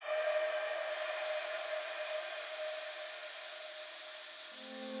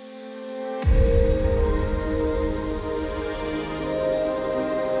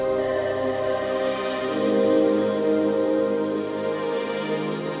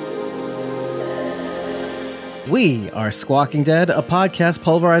We are Squawking Dead, a podcast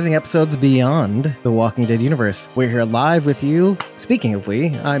pulverizing episodes beyond the Walking Dead universe. We're here live with you. Speaking of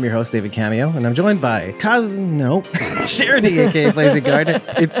we, I'm your host, David Cameo, and I'm joined by Charity, aka Blazing Gardner.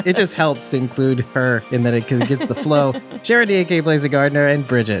 It just helps to include her in that because it gets the flow. Charity, aka Blazing Gardner, and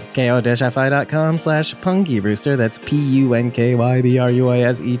Bridget, ko-fi.com/punkybrewster. That's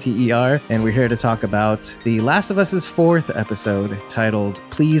PUNKYBRUISETER. And we're here to talk about The Last of Us' 4th episode, titled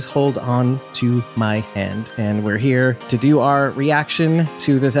Please Hold On to My Hand. And we're here to do our reaction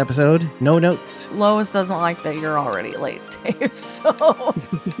to this episode. No notes. Lois doesn't like that you're already late, Dave, so...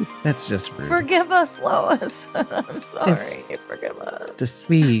 That's just rude. Forgive us, Lois. I'm sorry. Forgive us. Just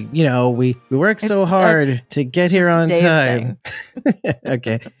we work so hard to get here on time.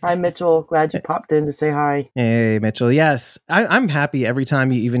 Okay. Hi, Mitchell. Glad you popped in to say hi. Hey, Mitchell. Yes, I'm happy every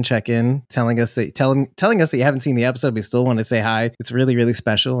time you even check in, telling us that you haven't seen the episode, but still want to say hi. It's really, really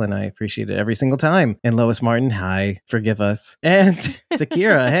special, and I appreciate it every single time. And Lois Martin, hi, forgive us. And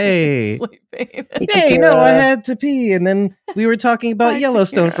Takira, hey. Sleeping. Hey, no, I had to pee. And then we were talking about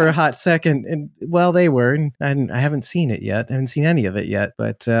Yellowstone Takira. for a hot second. And well, they were. And I haven't seen it yet. I haven't seen any of it yet.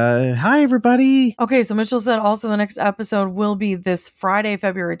 But hi, everybody. Okay, so Mitchell said also the next episode will be this Friday,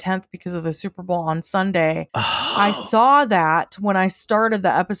 February 10th, because of the Super Bowl on Sunday. I saw that when I started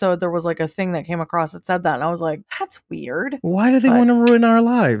the episode, there was like a thing that came across that said that. And I was like, that's weird. Why do they want to ruin our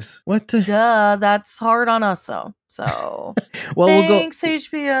lives? What? Duh, that's hard on us, though. So, Well, thanks,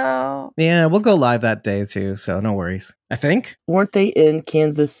 HBO. Yeah, we'll go live that day too, so no worries. I think. Weren't they in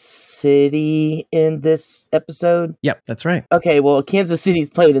Kansas City in this episode? Yep, that's right. Okay, well, Kansas City's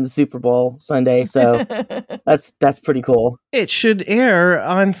played in the Super Bowl Sunday, so that's pretty cool. It should air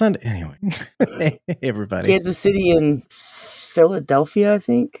on Sunday. Anyway, hey, everybody. Kansas City and Philadelphia, I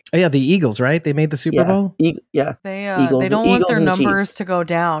think. Oh, yeah, the Eagles, right? They made the Super Bowl? Yeah. They Eagles- don't want Eagles their and numbers Chiefs. to go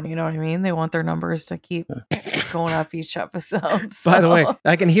down. You know what I mean? They want their numbers to keep going up each episode. By the way, so.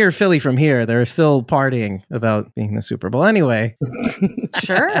 I can hear Philly from here. They're still partying about being the Super Bowl. Anyway.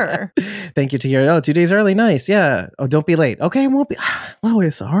 Sure. Thank you to hear. Oh, 2 days early. Nice. Yeah. Oh, don't be late. Okay, I won't be.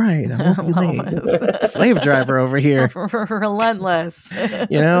 Lois, all right. I won't be late. Slave driver over here. Relentless.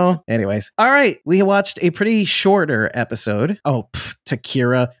 You know? Anyways. All right. We watched a pretty shorter episode. Oh,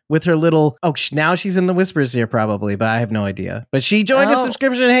 Takira with her little... Oh, now she's in the whispers here probably, but I have no idea. But she joined a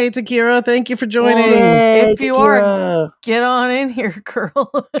subscription. Hey, Takira, thank you for joining. Hey, If you Takira. are, get on in here,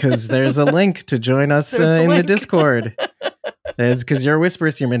 girl. Because there's a link to join us There's a in the link. Discord. It's because you're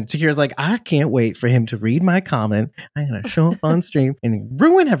whispers here, man. Takira's like, I can't wait for him to read my comment. I'm going to show up on stream and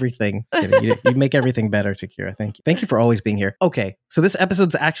ruin everything. You make everything better, Takira. Thank you. Thank you for always being here. Okay, so this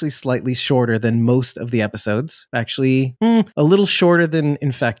episode's actually slightly shorter than most of the episodes. Actually, a little shorter than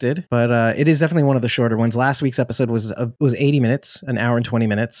Infected, but it is definitely one of the shorter ones. Last week's episode was 80 minutes, an hour and 20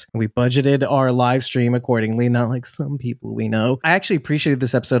 minutes. And we budgeted our live stream accordingly, not like some people we know. I actually appreciated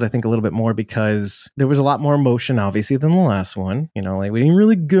this episode, I think, a little bit more because there was a lot more emotion, obviously, than the last one. You know, like we didn't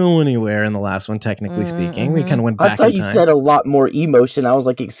really go anywhere in the last one, technically speaking. We kind of went back I thought in you time. said a lot more emotion. I was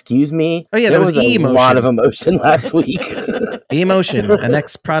like, excuse me? Oh, yeah, there was a emotion. lot of emotion last week. Emotion, a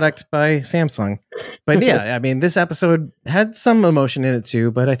next product by Samsung. But yeah, I mean, this episode had some emotion in it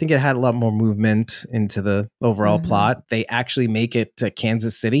too, but I think it had a lot more movement into the overall plot. They actually make it to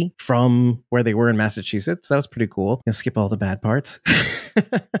Kansas City from where they were in Massachusetts. That was pretty cool. You'll skip all the bad parts.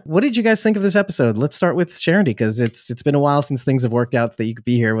 What did you guys think of this episode? Let's start with Charity, because it's been a while since things have worked out so that you could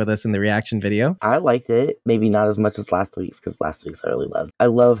be here with us in the reaction video. I liked it. Maybe not as much as last week's, because last week's I really loved. I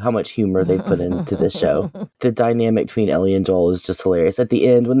love how much humor they put into this show. The dynamic between Ellie and Joel is just hilarious. At the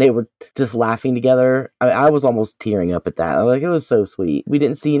end, when they were just laughing together, I was almost tearing up at that. Like, it was so sweet. We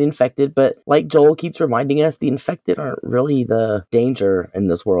didn't see an infected, but like Joel keeps reminding us, the infected aren't really the danger in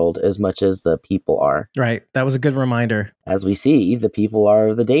this world as much as the people are. Right. That was a good reminder. As we see, the people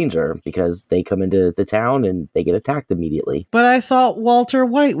are the danger because they come into the town and they get attacked immediately. But I thought Walter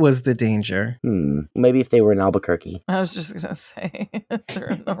White was the danger. Maybe if they were in Albuquerque. I was just going to say,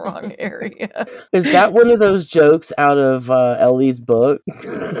 they're in the wrong area. Is that one of those jokes out of Ellie's book?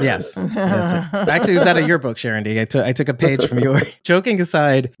 Yes. Actually, it was out of your book, Sharon D. I took a page from your. Joking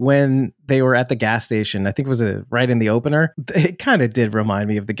aside, when they were at the gas station, I think it was right in the opener, it kind of did remind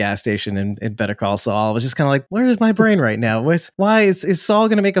me of the gas station in Better Call Saul. I was just kind of like, where's my brain right now? Why is Saul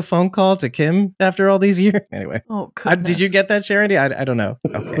going to make a phone call to Kim after all these years? Anyway. Oh, Did you get that, Sharon D? I don't know.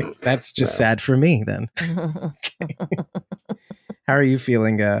 Okay. That's just sad for me then. How are you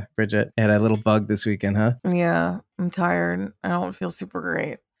feeling, Bridget? Had a little bug this weekend, huh? Yeah, I'm tired. I don't feel super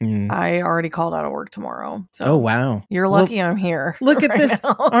great. I already called out of work tomorrow. So Oh, wow. you're lucky I'm here. Look at right this.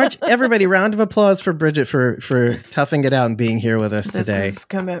 now. Aren't everybody, round of applause for Bridget for toughing it out and being here with us This today. is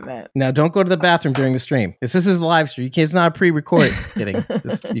commitment. Now, don't go to the bathroom during the stream. This is the live stream. It's not a pre-record. Kidding.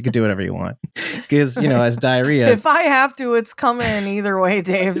 You can do whatever you want. Because, as diarrhea. If I have to, it's coming either way,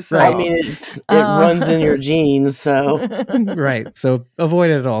 Dave. So. I mean, it runs in your genes, so. Right. So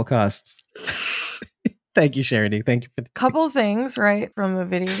avoid it at all costs. Thank you, Charity. Thank you for Couple things, right, from the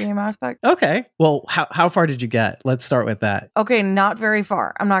video game aspect. Okay. Well, how far did you get? Let's start with that. Okay, not very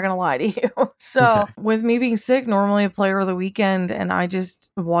far. I'm not going to lie to you. So, with me being sick, normally I play over the weekend, and I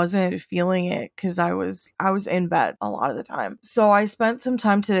just wasn't feeling it because I was in bed a lot of the time. So, I spent some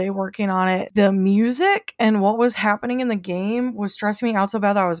time today working on it. The music and what was happening in the game was stressing me out so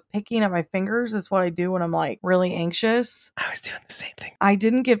bad that I was picking at my fingers. That's what I do when I'm like really anxious. I was doing the same thing. I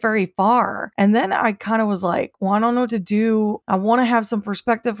didn't get very far. And then I kind of was like, well, I don't know what to do. I want to have some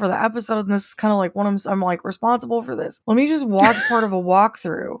perspective for the episode. And this is kind of like when I'm like responsible for this. Let me just watch part of a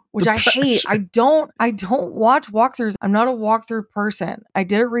walkthrough, which I hate. I don't watch walkthroughs. I'm not a walkthrough person. I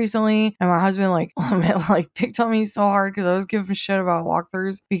did it recently and my husband picked on me so hard because I was giving shit about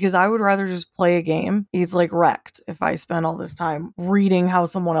walkthroughs because I would rather just play a game. It's like wrecked if I spend all this time reading how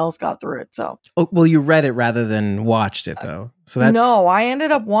someone else got through it. So, well, you read it rather than watched it though. So that's no, I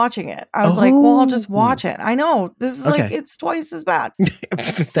ended up watching it. I was like, well, I'll just watch it. I know this is like, it's twice as bad.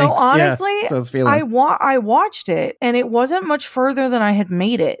 So honestly, I watched it and it wasn't much further than I had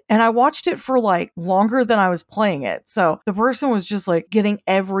made it. And I watched it for like longer than I was playing it. So the person was just like getting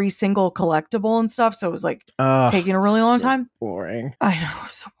every single collectible and stuff. So it was like taking a really long time. Boring. I know.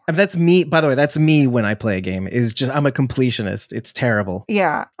 So and that's me, by the way, that's me when I play a game. Is just I'm a completionist. It's terrible.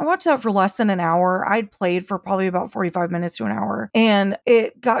 Yeah. I watched that for less than an hour. I'd played for probably about 45 minutes to an hour. And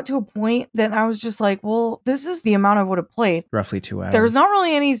it got to a point that I was just like, well, this is the amount I would have played. Roughly 2 hours. There's not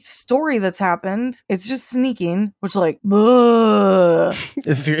really any story that's happened. It's just sneaking, which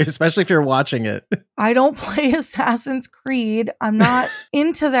especially if you're watching it. I don't play Assassin's Creed. I'm not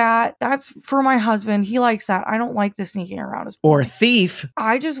into that. That's for my husband. He likes that. I don't like the sneaking around. Or Thief.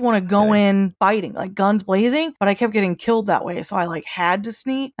 I just want to go in fighting, like guns blazing, but I kept getting killed that way. So I like had to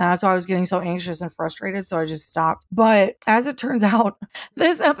sneak. And that's why I was getting so anxious and frustrated. So I just stopped. But as it turns out,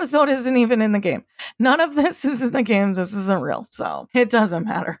 this episode isn't even in the game. None of this is in the games. This isn't real. So it doesn't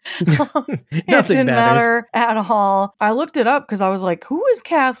matter. It didn't matter at all. I looked it up because I was like, who is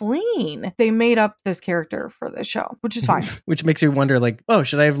Kathleen? They made up this character for this show, which is fine. Which makes you wonder, like, oh,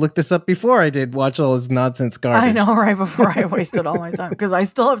 should I have looked this up before I did watch all this nonsense garbage? I know, right before I wasted all my time because I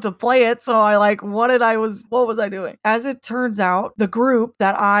still have to play it. So I like, what was I doing? As it turns out, the group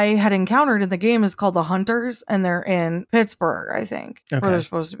that I had encountered in the game is called the Hunters, and they're in Pittsburgh, I think, where they're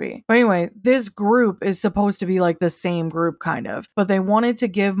supposed to be. But anyway, this group is supposed to be like the same group kind of, but they wanted to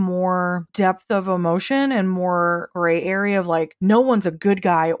give more depth of emotion and more gray area of like, no one's a good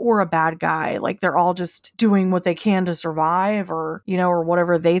guy or a bad guy. Like they're all just doing what they can to survive or, or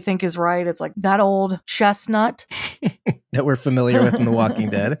whatever they think is right. It's like that old chestnut that we're familiar with in The Walking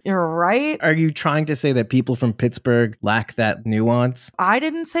Dead. You're right. Are you trying to say that people from Pittsburgh lack that nuance? I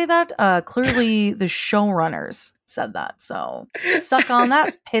didn't say that. Clearly the showrunners said that. So suck on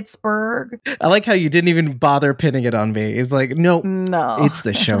that, Pittsburgh. I like how you didn't even bother pinning it on me. It's like, no, it's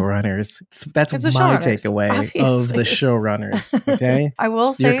the showrunners. That's my takeaway of the showrunners. Okay. I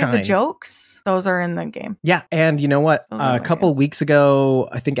will say the jokes, those are in the game. Yeah. And you know what? A couple weeks ago,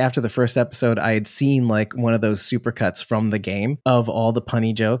 I think after the first episode, I had seen like one of those supercuts from the game of all the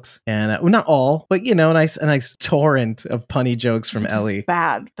punny jokes. And well, not all, but a nice torrent of punny jokes from Ellie.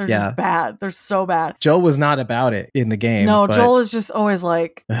 Bad. They're just bad. They're so bad. Joel was not about it in the game. No, Joel is just always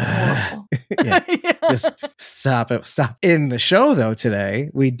like, just stop it. Stop. In the show though,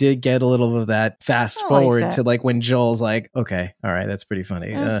 today, we did get a little of that fast forward to like when Joel's like, okay, all right, that's pretty funny.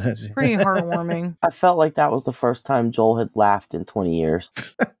 It's pretty heartwarming. I felt like that was the first time Joel had laughed in 20 years.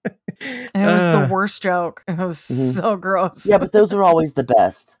 And it was the worst joke. It was so gross. Yeah, but those are always the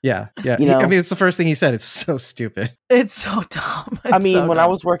best. Yeah. I mean, it's the first thing he said. It's so stupid. It's so dumb. When I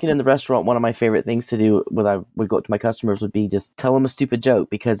was working in the restaurant, one of my favorite things to do when I would go up to my customers would be just tell them a stupid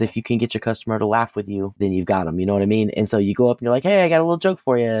joke, because if you can get your customer to laugh with you, then you've got them. You know what I mean? And so you go up and you're like, hey, I got a little joke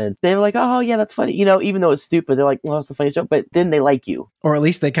for you. And they were like, oh, yeah, that's funny. Even though it's stupid, they're like, well, that's the funniest joke. But then they like you. Or at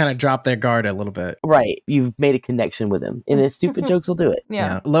least they kind of drop their guard a little bit. Right. You've made a connection with them. And stupid jokes will do it.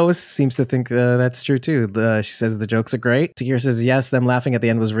 Yeah. Lois seems to think that's true too. She says the jokes are great. Tahir says, yes, them laughing at the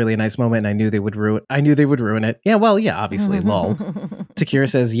end was really a nice moment, and I knew they would ruin it. Yeah, well, yeah, obviously, lol. Takira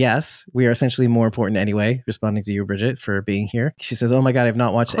says, yes, we are essentially more important anyway, responding to you, Bridget, for being here. She says, oh my God, I've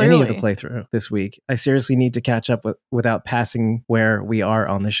not watched any of the playthrough this week. I seriously need to catch up without passing where we are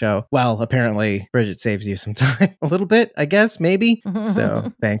on the show. Well, apparently, Bridget saves you some time. A little bit, I guess, maybe.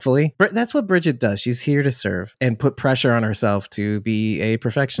 So, thankfully. That's what Bridget does. She's here to serve and put pressure on herself to be a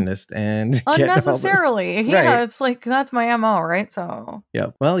perfectionist and unnecessarily. Yeah, it's like, that's my MO, right? So, yeah.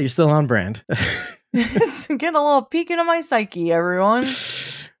 Well, you're still on brand. Get a little peek into my psyche, everyone.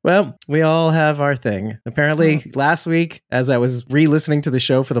 Well, we all have our thing. Apparently, last week, as I was re-listening to the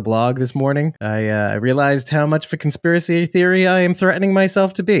show for the blog this morning, I realized how much of a conspiracy theory I am threatening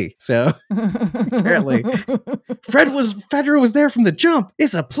myself to be. So, apparently, Fedra was there from the jump.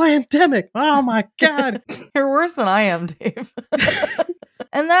 It's a pandemic. Oh my God. You're worse than I am, Dave.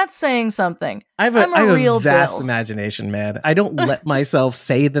 And that's saying something. I have a vast imagination, man. I don't let myself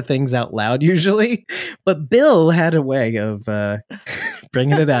say the things out loud usually, but Bill had a way of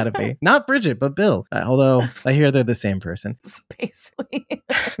bringing it out of me. Not Bridget, but Bill. Although I hear they're the same person. Basically.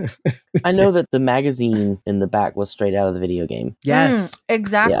 I know that the magazine in the back was straight out of the video game. Yes.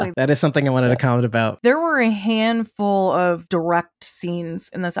 Exactly. Yeah. That is something I wanted to comment about. There were a handful of direct scenes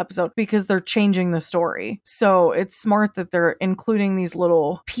in this episode because they're changing the story. So it's smart that they're including these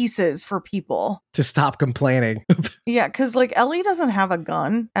little pieces for people to stop complaining. Yeah, because like Ellie doesn't have a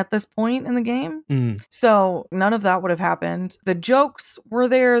gun at this point in the game. So none of that would have happened. The jokes were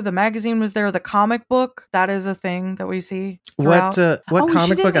there. The magazine was there. The comic book, that is a thing that we see throughout. What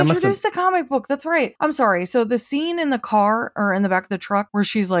comic book? I introduced the comic book. That's right. I'm sorry. So the scene in the car or in the back of the truck where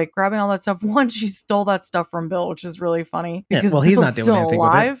she's like grabbing all that stuff. One, she stole that stuff from Bill, which is really funny because he's Bill's not doing still anything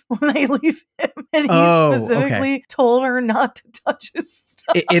alive when they leave him. And he specifically told her not to touch his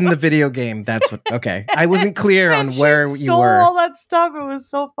stuff. In the video game, that's what. Okay, I wasn't clear on where you were. Stole all that stuff. It was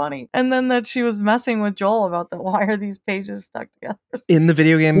so funny. And then that she was messing with Joel about that. Why are these pages stuck together? In the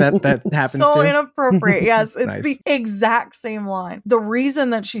video game, that happens so too. Inappropriate. Yes, it's Nice. the exact same line. The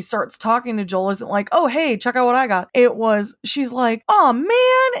reason that she starts talking to Joel isn't like, "Oh, hey, check out what I got." It was she's like, "Oh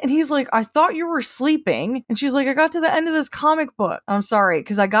man," and he's like, "I thought you were sleeping," and she's like, "I got to the end of this comic book." I'm sorry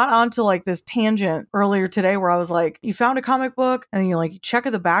because I got onto like this tangent earlier today where I was like, "You found a comic book," and you check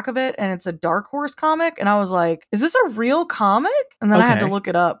at the back of it, and it's a Dark Horse comic, and I was like, "Is this a real comic?" And then I had to look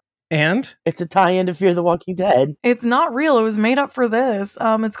it up. And it's a tie-in to Fear the Walking Dead. It's not real. It was made up for this.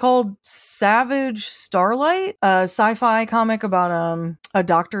 It's called Savage Starlight, a sci-fi comic about a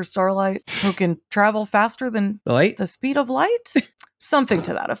Dr. Starlight who can travel faster than the speed of light. Something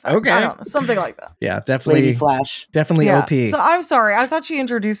to that effect. Okay. I don't know. Something like that. Yeah, definitely. Lady Flash. Definitely Yeah. OP. So I'm sorry. I thought she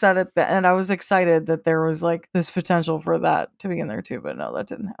introduced that at the end. I was excited that there was like this potential for that to be in there too, but no, that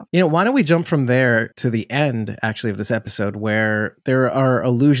didn't happen. Why don't we jump from there to the end, actually, of this episode where there are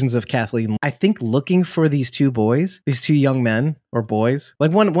allusions of Kathleen, I think, looking for these two boys, these two young men or boys.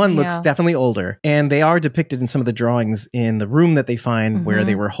 Like one looks definitely older, and they are depicted in some of the drawings in the room that they find where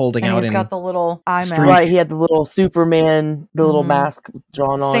they were holding And out. He's got the little eye mask. Right, he had the little Superman, the little mask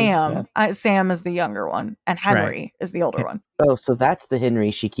drawn on. Sam. Sam is the younger one, and Henry is the older one. Oh, so that's the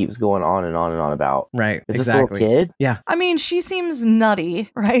Henry she keeps going on and on and on about. Right. Is this little kid? Yeah. I mean, she seems nutty,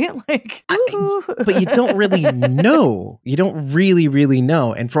 right? Like, but you don't really know. You don't really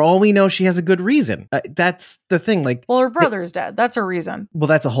know. And for all we know, she has a good reason. That's the thing. Like, well, her brother's dead. That's her reason. Well,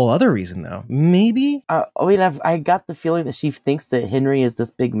 that's a whole other reason, though. Maybe. I got the feeling that she thinks that Henry is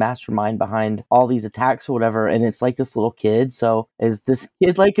this big mastermind behind all these attacks or whatever, and it's like this little kid. So is this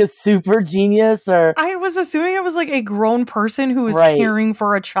kid like a super genius? Or I was assuming it was like a grown person who was caring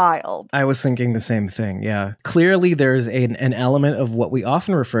for a child. I was thinking the same thing. Yeah. Clearly, there's an element of what we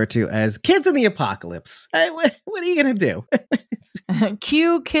often refer to as kids in the apocalypse. What are you going to do?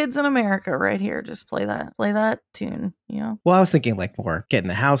 Cue Kids in America right here. Just play that tune. Well, I was thinking like more Get in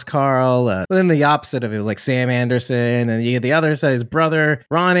the House, Carl. But then the opposite of it was like Sam Anderson, and you get the other side, his brother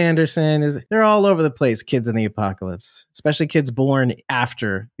Ron Anderson. They're all over the place. Kids in the apocalypse, especially kids born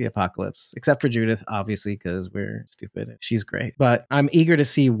after the apocalypse, except for Judith, obviously, because we're stupid. She's great, but I'm eager to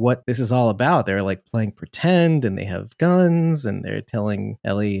see what this is all about. They're like playing pretend, and they have guns, and they're telling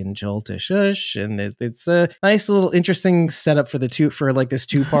Ellie and Joel to shush, and it's a nice little interesting setup for this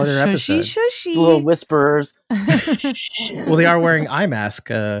two-parter episode. Shushy. Little whisperers. Well, they are wearing eye mask.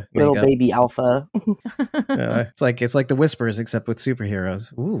 Little makeup. baby Alpha. It's like the Whispers, except with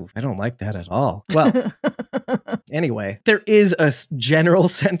superheroes. Ooh, I don't like that at all. Well, anyway, there is a general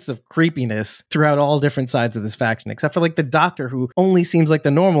sense of creepiness throughout all different sides of this faction, except for like the Doctor, who only seems like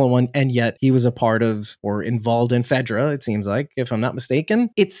the normal one, and yet he was a part of or involved in Fedra, it seems like, if I'm not mistaken.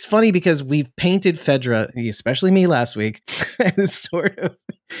 It's funny because we've painted Fedra, especially me last week, as sort of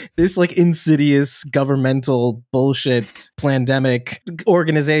this like insidious governmental bullshit pandemic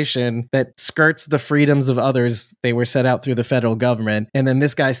organization that skirts the freedoms of others. They were set out through the federal government. And then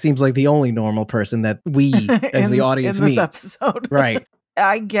this guy seems like the only normal person that we as the audience in this meet. episode. Right.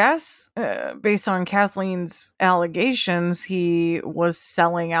 I guess, based on Kathleen's allegations, he was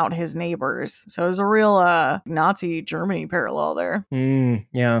selling out his neighbors. So it was a real Nazi Germany parallel there.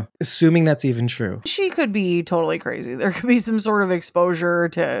 Yeah. Assuming that's even true. She could be totally crazy. There could be some sort of exposure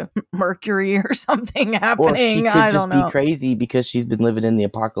to mercury or something happening. Or she could I just don't know. be crazy because she's been living in the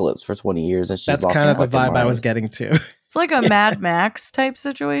apocalypse for 20 years and she's That's lost kind her of the fucking vibe I mind. was getting to. It's like a Mad Max type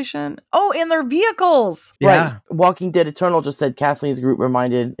situation. Oh, in their vehicles. Yeah. Right. Walking Dead Eternal just said Kathleen's group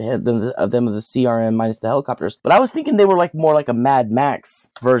reminded them of the CRM minus the helicopters. But I was thinking they were like more like a Mad Max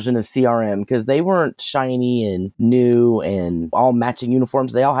version of CRM because they weren't shiny and new and all matching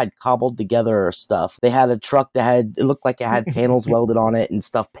uniforms. They all had cobbled together stuff. They had a truck that it looked like it had panels welded on it and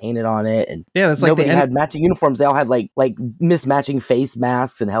stuff painted on it. And Yeah, that's like nobody had matching uniforms. They all had like mismatching face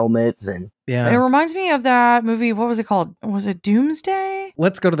masks and helmets and It yeah. reminds me of that movie. What was it called? Was it Doomsday?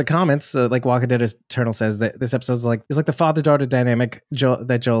 Let's go to the comments. Like Walking Dead Eternal says that this episode is like the father-daughter dynamic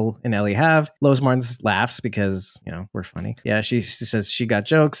that Joel and Ellie have. Lois Martins laughs because, we're funny. Yeah, she says she got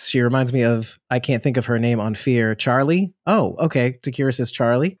jokes. She reminds me of, I can't think of her name on Fear, Charlie. Oh, okay. Takira says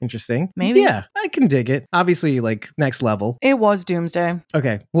Charlie. Interesting. Maybe. Yeah, I can dig it. Obviously, like next level. It was Doomsday.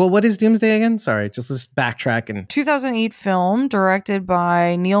 Okay. Well, what is Doomsday again? Sorry, just let's backtrack and 2008 film directed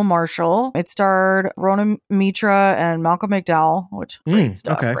by Neil Marshall. It starred Rona Mitra and Malcolm McDowell, which great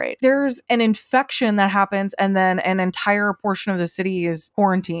stuff, okay. right? There's an infection that happens and then an entire portion of the city is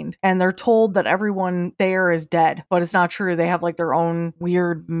quarantined and they're told that everyone there is dead, but it's not true. They have like their own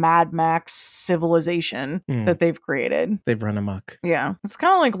weird Mad Max civilization that they've created. they've run amok. Yeah. It's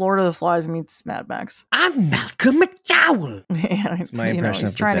kind of like Lord of the Flies meets Mad Max. I'm Malcolm McDowell. Yeah, That's my impression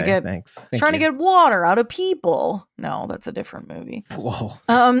he's of trying the to day. get Thanks. he's trying to get water out of people. No, that's a different movie. Whoa.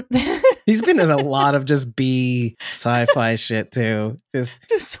 He's been in a lot of just B sci-fi shit too.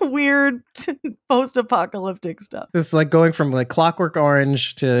 Just weird post-apocalyptic stuff. Just like going from like Clockwork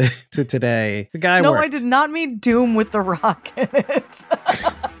Orange to today. The guy No, worked. I did not mean Doom with the Rock in it.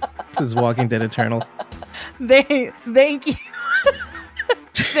 This is Walking Dead Eternal. Thank you.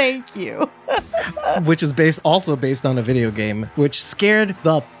 Thank you. Which is also based on a video game, which scared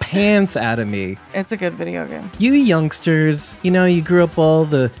the pants out of me. It's a good video game. You youngsters, you grew up all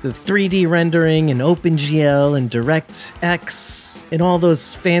the 3D rendering and OpenGL and DirectX and all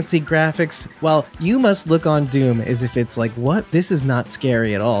those fancy graphics. Well, you must look on Doom as if it's like, what? This is not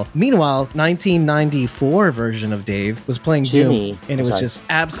scary at all. Meanwhile, 1994 version of Dave was playing Ginny. Doom, and it was just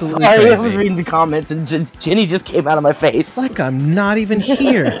absolutely Sorry, crazy. I was reading the comments and Ginny just came out of my face. It's like I'm not even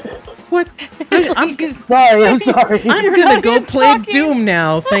here. What? I'm sorry. I'm gonna not go even play talking. Doom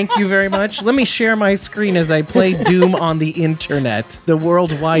now. Thank you very much. Let me share my screen as I play Doom on the internet, the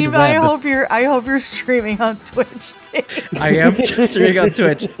World Wide Eva, I Web. hope you're streaming on Twitch. Dave. I am just streaming on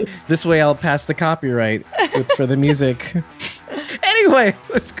Twitch. This way, I'll pass the copyright for the music. Anyway,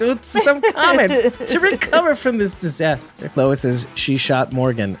 let's go to some comments to recover from this disaster. Lois says she shot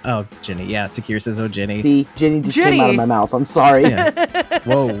Morgan. Oh, Ginny. Yeah, Takir says, oh, Ginny. See, Ginny just came out of my mouth. I'm sorry. Yeah.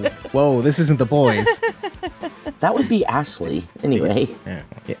 Whoa, this isn't the boys. That would be Ashley. Anyway. Yeah.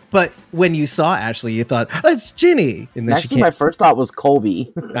 But when you saw Ashley, you thought, oh, it's Ginny. And then Actually, my first thought was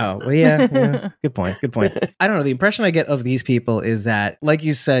Colby. Oh, well, yeah. Good point. I don't know. The impression I get of these people is that, like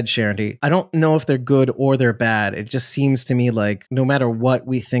you said, Sharon, I don't know if they're good or they're bad. It just seems to me like no matter what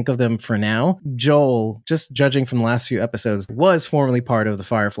we think of them for now, Joel, just judging from the last few episodes, was formerly part of the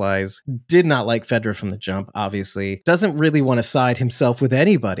Fireflies, did not like Fedra from the jump, obviously, doesn't really want to side himself with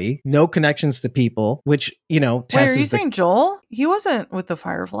anybody, no connections to people, which, Wait, are you saying Joel? He wasn't with the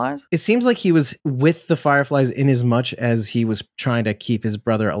Fireflies. It seems like he was with the Fireflies in as much as he was trying to keep his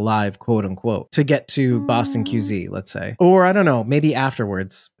brother alive, quote unquote, to get to Boston QZ, let's say. Or I don't know, maybe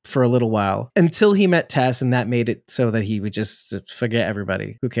afterwards. for a little while until he met Tess, and that made it so that he would just forget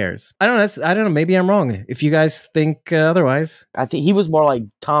everybody. Who cares? I don't know. I don't know. Maybe I'm wrong. If you guys think otherwise. I think he was more like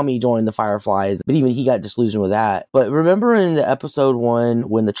Tommy joined the Fireflies, but even he got disillusioned with that. But remember in the episode 1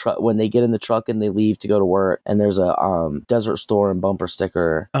 when they get in the truck and they leave to go to work, and there's a Desert Storm bumper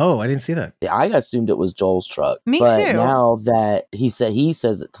sticker. Oh, I didn't see that. I assumed it was Joel's truck. Me but too. Now that he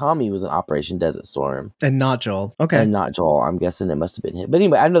says that Tommy was in Operation Desert Storm and not Joel. Okay, and not Joel. I'm guessing it must have been him. But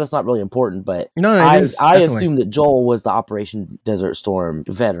anyway, I know that's not really important. But no, I definitely. assumed that Joel was the Operation Desert Storm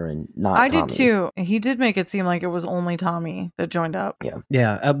veteran, not I Tommy. did too. He did make it seem like it was only Tommy that joined up.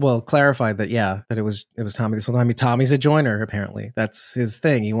 Yeah. Well, clarified that it was Tommy this whole time. Tommy's a joiner. Apparently, that's his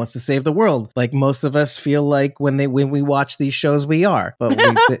thing. He wants to save the world, like most of us feel like when we watch these shows. We are, but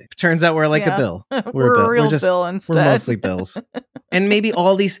it turns out we're like a Bill. We're a real Bill instead. We're mostly Bills. And maybe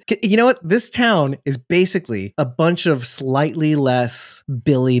all these, you know what? This town is basically a bunch of slightly less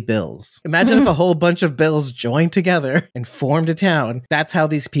Billy Bills. Imagine if a whole bunch of Bills joined together and formed a town. That's how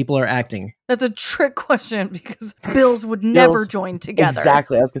these people are acting. That's a trick question because Bills would never join together.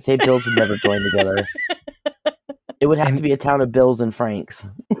 Exactly. I was going to say Bills would never join together. It would have to be a town of Bills and Franks.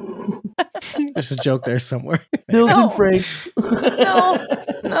 There's a joke there somewhere. Bills and Franks.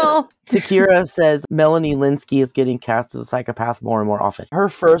 No. Takira says Melanie Linsky is getting cast as a psychopath more and more often. Her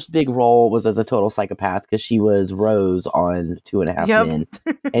first big role was as a total psychopath because she was Rose on 2.5 Men.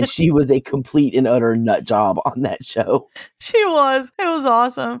 And she was a complete and utter nut job on that show. She was. It was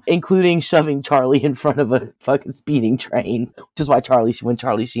awesome. Including shoving Charlie in front of a fucking speeding train, which is why when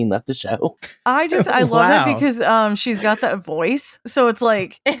Charlie Sheen left the show. I love it because she's got that voice. So it's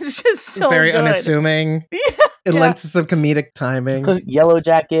like, it's just so very good. Unassuming. It lends to some comedic timing. Yellow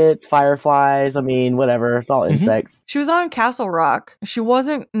Jackets, Fireflies, I mean, whatever. It's all insects. She was on Castle Rock. She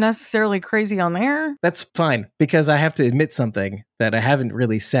wasn't necessarily crazy on there. That's fine, because I have to admit something that I haven't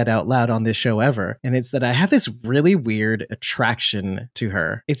really said out loud on this show ever. And it's that I have this really weird attraction to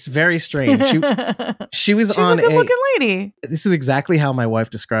her. It's very strange. She's a good-looking lady. This is exactly how my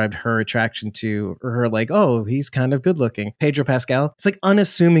wife described her attraction to her. Like, oh, he's kind of good looking. Pedro Pascal. It's like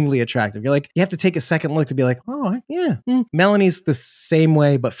unassumingly attractive. You're like, you have to take a second look to be like, oh, yeah. Melanie's the same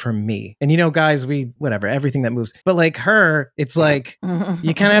way, but for me. And you know, guys, everything that moves. But like her, it's like,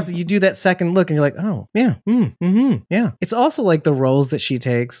 you kind of have to, you do that second look and you're like, oh, yeah. Yeah. It's also like the roles that she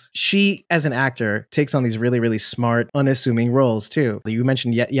takes. She, as an actor, takes on these really, really smart, unassuming roles too. You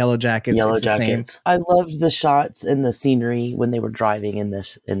mentioned Yellow Jackets. It's the same. I loved the shots and the scenery when they were driving in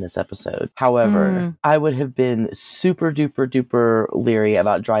this episode. However, I would have been super duper duper leery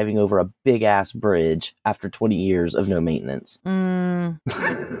about driving over a big ass bridge after 20 years of no maintenance.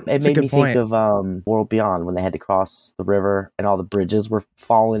 It made me think of World Beyond when they had to cross the river and all the bridges were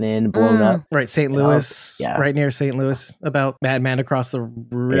falling in, blown up. Right, St. Louis, right near St. Louis, about Madman Across the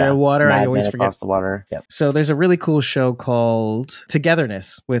Water. I always forget. Across the Water. Yep. So there's a really cool show called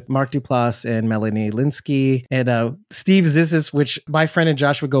Togetherness with Mark Duplass and Melanie Linsky and Steve Zissis, which my friend and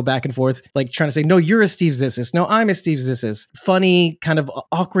Josh would go back and forth, like trying to say, no, you're a Steve Zissis. No, I'm a Steve Zissis. Funny, kind of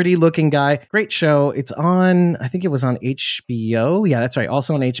awkwardy looking guy. Great show. It's on, I think it was on HBO. Yeah, that's right.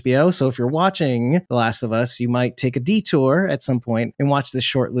 Also on HBO. So if you're watching The Last of Us, you might take a detour at some point and watch this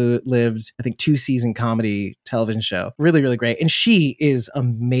short-lived, I think 2-season comedy television show. Really, really great. And she is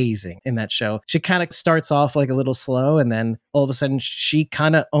amazing in that show. She kind of starts off like a little slow, and then all of a sudden she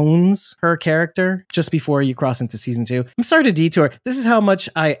kind of owns her character just before you cross into season 2. I'm sorry to detour. This is how much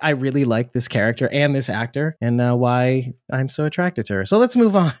I really like this character and this actor, and why I'm so attracted to her. So let's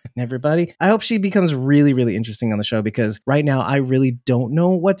move on, everybody. I hope she becomes really, really interesting on the show, because right now I really don't know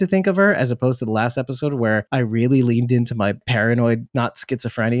what to think of her, as opposed to the last episode where I really leaned into my paranoid, not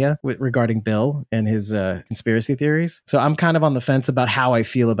schizophrenia, regarding Bill and his conspiracy theories. So I'm kind of on the fence about how I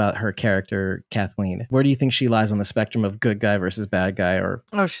feel about her character, Kathleen. Where do you think she lies on the spectrum of good guy versus bad guy? Or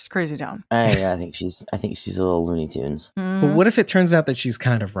she's crazy down. I think she's a little Looney Tunes. But what if it turns out that she's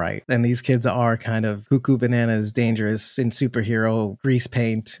kind of right, and these kids are kind of cuckoo bananas, dangerous in superhero grease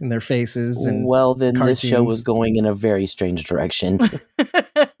paint in their faces? And well, then cartoons. This show was going in a very strange direction.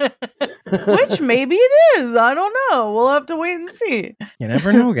 Which maybe it is. I don't know. We'll have to wait and see. You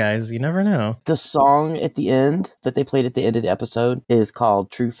never know, guys. You never know. The song at the end that they played at the end of the episode is called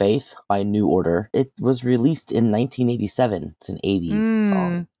True Faith by New Order. It was released in 1987. It's an 80s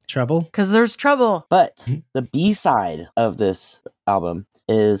song. Trouble? Because there's trouble. But the B-side of this album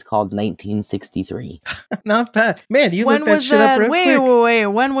is called 1963. Not bad. Man, you when looked that was shit that? up real Wait, quick. wait.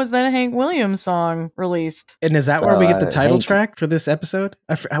 When was that Hank Williams song released? And is that where we get the title Hank. track for this episode?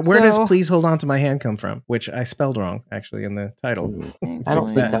 Where does So- Please Hold On to My Hand come from? Which I spelled wrong, actually, in the title. Hank I don't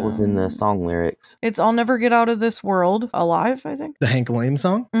think that was in the Williams. song lyrics. It's I'll Never Get Out of This World Alive, I think. The Hank Williams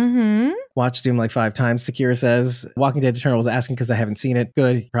song? Mm-hmm. Watched Doom like 5 times. Takira says, Walking Dead Eternal was asking because I haven't seen it.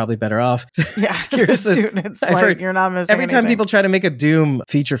 Good. Probably better off. Yeah. Takira says, Dude, it's I've like heard you're not missing every time anything. people try to make a Doom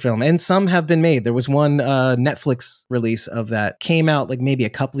feature film, and some have been made. There was one Netflix release of that came out like maybe a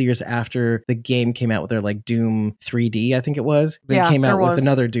couple of years after the game came out with their like Doom 3D, I think it was. They Yeah, came out there with was.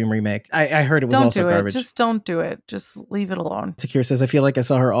 another Doom remake. I heard it was Don't also do garbage. it. Just don't do it. Just leave it alone. Takira says, I feel like I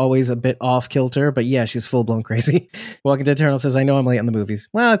saw her always a bit off kilter, but yeah, she's full blown crazy. Walking Dead Eternal says, I know I'm late on the movies.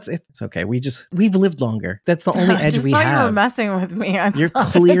 Well, it's okay. We've lived longer. That's the only I edge just we thought you were have. messing with me. You're I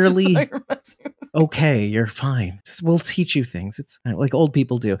just clearly- thought you were messing with me. Okay, you're fine. We'll teach you things. It's like old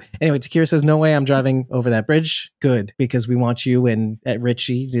people do. Anyway, Takira says, no way I'm driving over that bridge. Good, because we want you and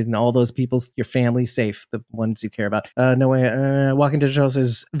Richie and all those people, your family safe, the ones you care about. No way. Walking Dead Joel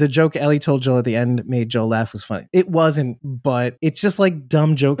says, the joke Ellie told Joel at the end made Joel laugh was funny. It wasn't, but it's just like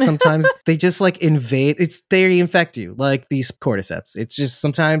dumb jokes sometimes. They just like invade. They infect you like these cordyceps. It's just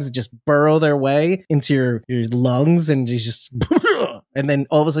sometimes they just burrow their way into your lungs and you just... And then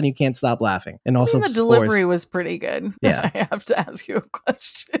all of a sudden you can't stop laughing. And also the spores. delivery was pretty good. Yeah. I have to ask you a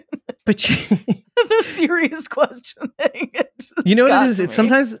question. But The serious question thing. you know what it is? disgusts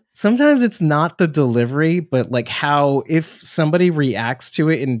It's me. sometimes it's not the delivery, but like how if somebody reacts to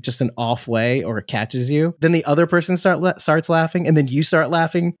it in just an off way or catches you, then the other person starts laughing, and then you start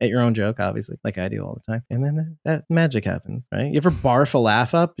laughing at your own joke, obviously, like I do all the time. And then that magic happens, right? You ever barf a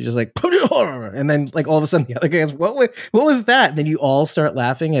laugh up? You're just like, and then like all of a sudden the other guy goes, what was that? And then you all start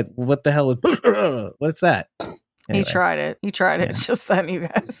laughing at what the hell was what's that? Anyway. He tried it. Yeah. It's just then, you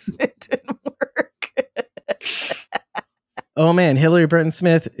guys, it didn't work. Oh man, Hillary Burton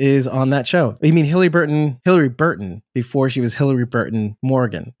Smith is on that show. You mean Hillary Burton before she was Hillary Burton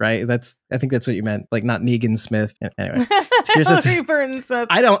Morgan, right? I think that's what you meant, like not Negan Smith. Anyway, Takira says, Hillary Burton said,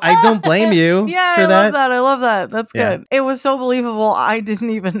 I don't blame you yeah, for I that. love that. I love that. That's Yeah. good. It was so believable. I didn't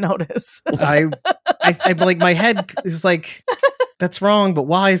even notice. I like my head is like, that's wrong, but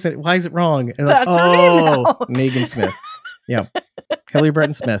why is it wrong? And That's her name now. Negan Smith. Yeah, Hillary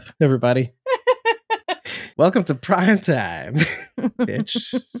Burton Smith. Everybody, welcome to prime time,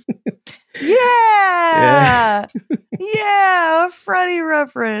 bitch. Yeah. Yeah. A Freddy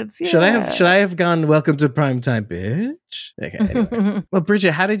reference. Yeah. Should I have gone welcome to prime time, bitch? Okay. Anyway. Well,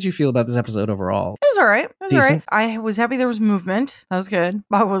 Bridget, how did you feel about this episode overall? It was all right. It was all right. Decent. I was happy there was movement. That was good.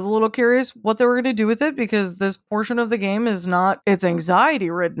 I was a little curious what they were going to do with it because this portion of the game is not, it's anxiety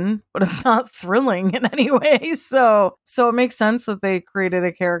ridden, but it's not thrilling in any way. So it makes sense that they created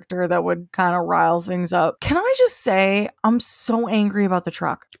a character that would kind of rile things up. Can I just say, I'm so angry about the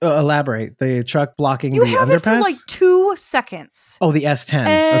truck. Elaborate. The truck blocking You the have underpass? it for like 2 seconds. Oh, the S10.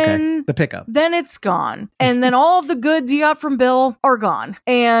 Okay. And The pickup. Then it's gone. And then all of the goods you got from Bill are gone.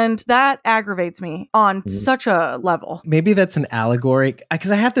 And that aggravates me on such a level. Maybe that's an allegory,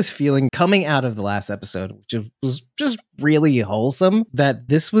 because I had this feeling coming out of the last episode, which was just really wholesome, that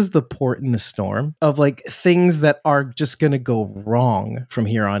this was the port in the storm of like things that are just going to go wrong from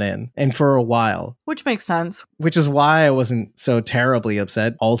here on in and for a while. Which makes sense. Which is why I wasn't so terribly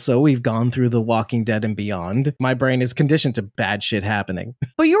upset. Also, we've gone through The Walking Dead and beyond. My brain is conditioned to bad shit happening.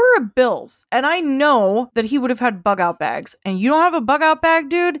 But you were at Bill's, and I know that he would have had bug out bags. And you don't have a bug out bag,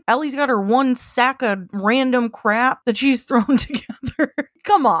 dude? Ellie's got her one sack of random crap that she's thrown together.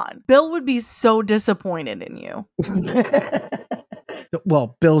 Come on. Bill would be so disappointed in you.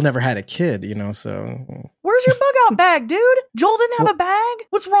 Well, Bill never had a kid, so Where's your bug out bag, dude? Joel didn't have a bag?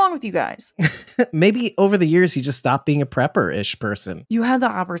 What's wrong with you guys? maybe over the years he just stopped being a prepper-ish person. You had the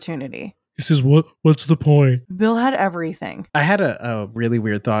opportunity. He says, what's the point? Bill had everything. I had a really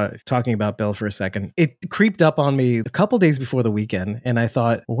weird thought talking about Bill for a second. It creeped up on me a couple days before the weekend, and I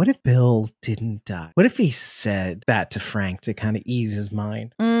thought, what if Bill didn't die? What if he said that to Frank to kind of ease his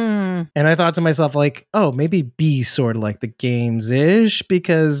mind? And I thought to myself, like, oh, maybe be sort of like the games-ish,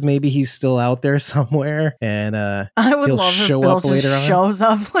 because maybe he's still out there somewhere, and I would he'll love if show Bill up later just on. shows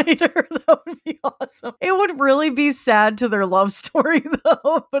up later. That would be awesome. It would really be sad to their love story,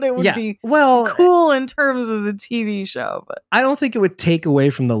 though, but it would be well, cool in terms of the TV show. But I don't think it would take away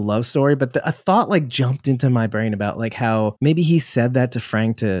from the love story, but a thought like jumped into my brain about like how maybe he said that to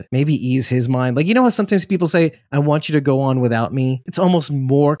Frank to maybe ease his mind. Like, how sometimes people say, I want you to go on without me. It's almost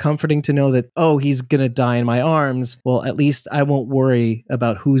more comforting to know that, oh, he's going to die in my arms. Well, at least I won't worry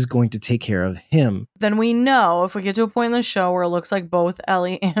about who's going to take care of him. Then we know if we get to a point in the show where it looks like both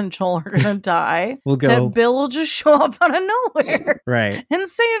Ellie and Joel are going to die, We'll go, that Bill will just show up out of nowhere right. and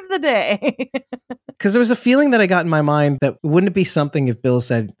save the day. Because there was a feeling that I got in my mind that wouldn't it be something if Bill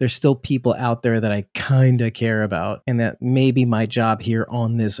said, there's still people out there that I kind of care about and that maybe my job here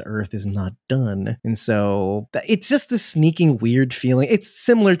on this earth is not done. And so it's just this sneaking weird feeling. It's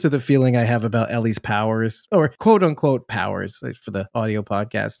similar to the feeling I have about Ellie's powers, or quote unquote powers for the audio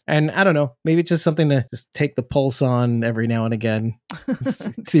podcast. And I don't know, maybe it's just something to just take the pulse on every now and again.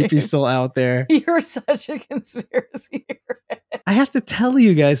 See if he's still out there. You're such a conspiracy theorist. I have to tell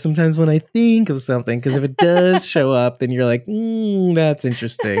you guys sometimes when I think of something, because if it does show up, then you're like, that's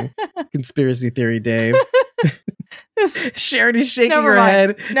interesting. Conspiracy theory, Dave. Sharon is shaking her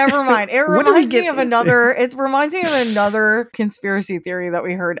head. Never mind. It reminds me of another. It reminds me of another conspiracy theory that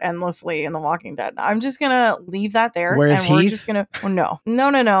we heard endlessly in The Walking Dead. I'm just gonna leave that there. Where's and we're Heath? just gonna. Oh, no.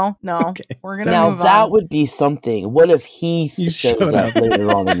 Okay. We're gonna Now move that on. would be something. What if Heath shows up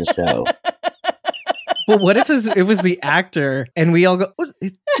later on in the show? But what if it was the actor and we all go, oh,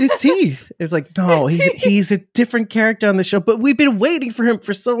 it's Heath. It's like, no, he's a different character on the show, but we've been waiting for him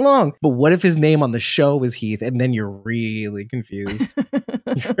for so long. But what if his name on the show is Heath and then you're really confused?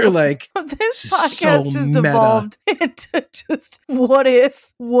 You're like, this so podcast just meta. evolved into just what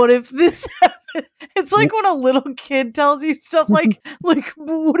if this happened? It's like when a little kid tells you stuff like what if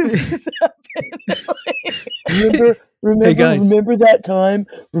this happened? Remember that time?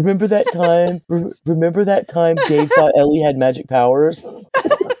 Remember that time Dave thought Ellie had magic powers?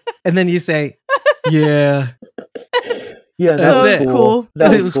 and then you say, yeah. Yeah, That's it. Cool.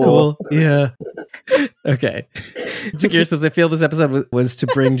 That It was was cool. Yeah. Okay. Takir says, I feel this episode was to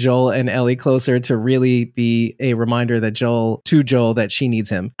bring Joel and Ellie closer, to really be a reminder that Joel that she needs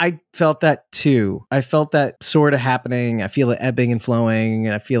him. I felt that too. I felt that sort of happening. I feel it ebbing and flowing.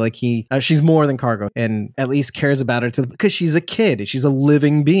 And I feel like she's more than cargo and at least cares about her because she's a kid. She's a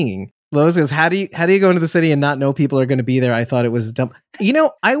living being. Lois goes, how do you go into the city and not know people are going to be there? I thought it was dumb.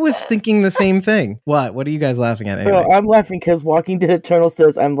 I was thinking the same thing. What are you guys laughing at anyway? Bro, I'm laughing because Walking Dead Eternal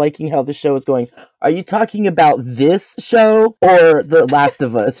says, I'm liking how the show is going. Are you talking about this show or The Last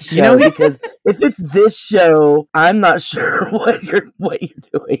of Us show? Because if it's this show, I'm not sure what you're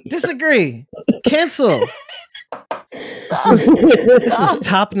doing. Disagree. Cancel. This is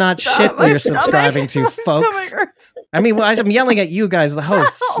top-notch shit that you're subscribing to, folks. I mean, I'm yelling at you guys, the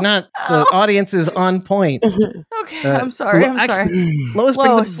hosts, not the audience is on point. Okay, I'm sorry. Lois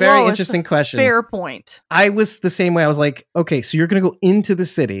brings up a very interesting question. Fair point. I was the same way. I was like, okay, so you're going to go into the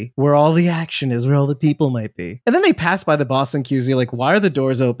city where all the action is, where all the people might be. And then they passed by the Boston QZ, like, why are the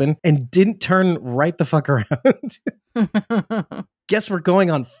doors open? And didn't turn right the fuck around. Guess we're going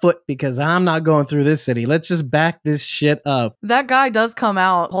on foot because I'm not going through this city. Let's just back this shit up. That guy does come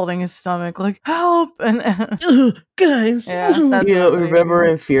out holding his stomach like, help! And guys. yeah, that's remember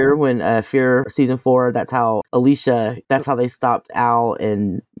in Fear when Fear season 4, that's how they stopped Al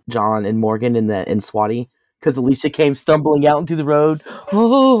and John and Morgan in Swati. Because Alicia came stumbling out into the road.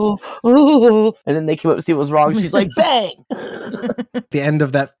 Oh, and then they came up to see what was wrong. She's like, bang! The end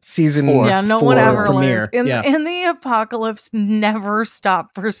of that season 4. Yeah, no one ever premiere. learns. In the apocalypse, never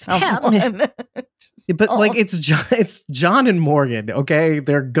stop for someone. But like it's John and Morgan, okay?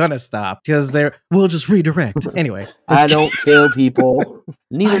 They're gonna stop because we'll just redirect. Anyway. I don't kill people.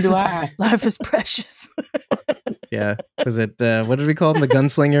 Neither do I. Life is precious. Yeah. Was it what did we call him? The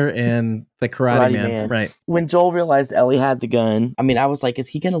gunslinger and the karate man. Right. When Joel realized Ellie had the gun, I mean, I was like, is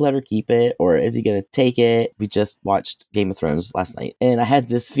he gonna let her keep it or is he gonna take it? We just watched Game of Thrones last night. And I had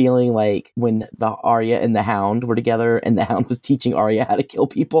this feeling like when the Arya and the Hound were together and the Hound was teaching Arya how to kill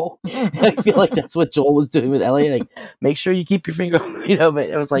people. And I feel like that's what Joel was doing with Ellie. Like, make sure you keep your finger, but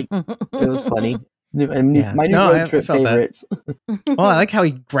it was like, it was funny. My new road trip favorites. Oh, I like how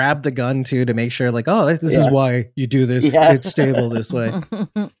he grabbed the gun too to make sure, like, oh, this is why you do this. Yeah. It's stable this way.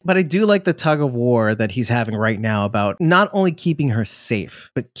 But I do like the tug of war that he's having right now about not only keeping her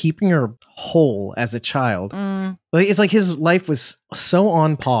safe, but keeping her whole as a child. Like, it's like his life was so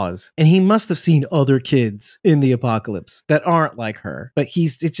on pause, and he must have seen other kids in the apocalypse that aren't like her. But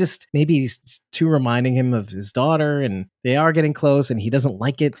maybe he's too reminding him of his daughter, and they are getting close, and he doesn't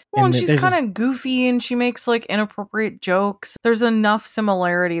like it. Well, and she's kind of goofy, and she makes like inappropriate jokes. There's enough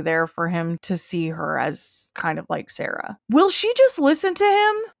similarity there for him to see her as kind of like Sarah. Will she just listen to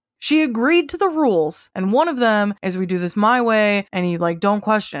him? she agreed to the rules. And one of them is we do this my way and you like don't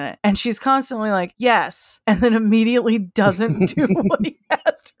question it. And she's constantly like, yes. And then immediately doesn't do what he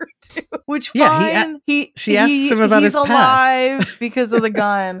asked her to. Which fine. She asks him about his past. He's alive because of the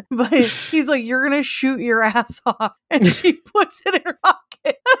gun. But he's like, you're going to shoot your ass off. And she puts it in her pocket.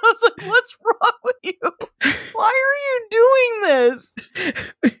 And I was like, what's wrong with you? Why are you doing this?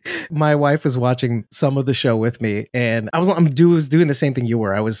 My wife was watching some of the show with me, and I was doing the same thing you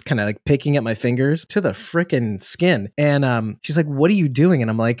were. I was kind of like picking at my fingers to the frickin' skin. And she's like, what are you doing?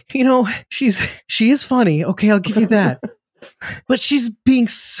 And I'm like, she is funny. Okay, I'll give you that. But she's being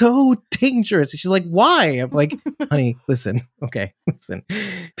so dangerous. She's like, why? I'm like, honey, listen.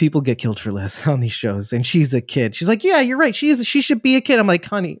 People get killed for less on these shows, and she's a kid. She's like, yeah, you're right. She should be a kid. I'm like,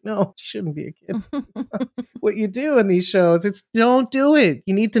 honey, no, she shouldn't be a kid. That's not what you do in these shows. It's don't do it.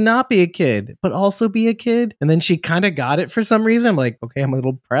 You need to not be a kid, but also be a kid. And then she kind of got it for some reason. I'm like, okay, I'm a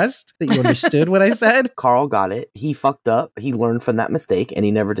little pressed that you understood what I said. Carl got it. He fucked up. He learned from that mistake, and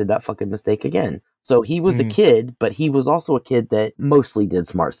he never did that fucking mistake again. So he was a kid, but he was also a kid that mostly did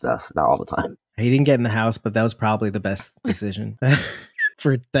smart stuff, not all the time. He didn't get in the house, but that was probably the best decision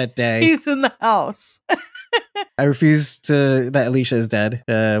for that day. He's in the house. I refuse that Alicia is dead.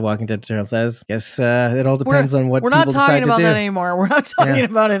 Walking Dead Eternal says. Guess it all depends on what people decide to do. We're not talking about that anymore. We're not talking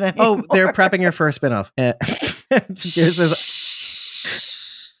about it anymore. Oh, they're prepping her for a spinoff.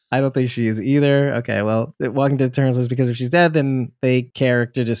 I don't think she is either. Okay, well, Walking Dead Eternal says because if she's dead, then they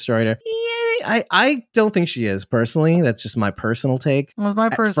character destroyed her. I don't think she is, personally. That's just my personal take. It was my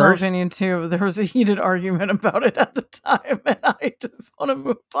personal opinion, too. There was a heated argument about it at the time, and I just want to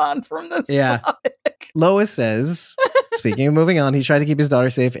move on from this topic. Lois says, speaking of moving on, he tried to keep his daughter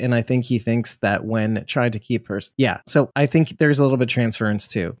safe, and I think he thinks that when trying to keep her... Yeah, so I think there's a little bit of transference,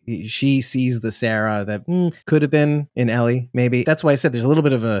 too. She sees the Sarah that could have been in Ellie, maybe. That's why I said there's a little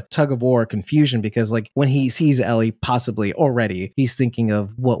bit of a tug-of-war confusion, because like when he sees Ellie, possibly already, he's thinking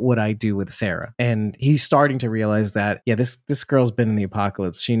of what would I do with Sarah? And he's starting to realize that, this girl's been in the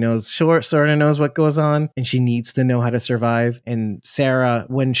apocalypse. She sort of knows what goes on, and she needs to know how to survive. And Sarah,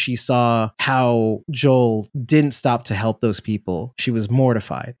 when she saw how Joel didn't stop to help those people, she was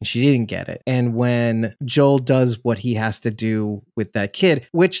mortified and she didn't get it. And when Joel does what he has to do with that kid,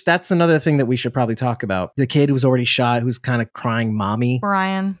 which that's another thing that we should probably talk about. The kid who was already shot, who's kind of crying mommy.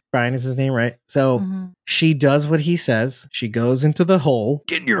 Brian is his name, right? So she does what he says. She goes into the hole.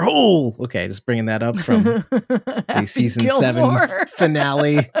 Get in your hole. Okay, just bringing that up from the season 7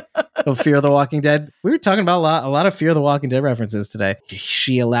 finale of Fear the Walking Dead. We were talking about a lot of Fear the Walking Dead references today.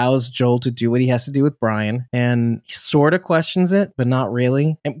 She allows Joel to do what he has to do with Brian, and he sort of questions it, but not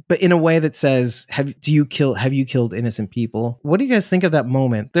really. But in a way that says, have you killed innocent people? What do you guys think of that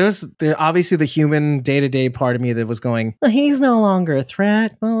moment? There's obviously the human day-to-day part of me that was going, he's no longer a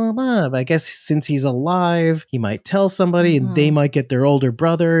threat, blah, blah, blah. But I guess since he's alive, he might tell somebody and they might get their older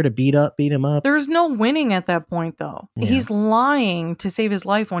brother to beat him up. There's no winning at that point, though. Yeah. He's lying to save his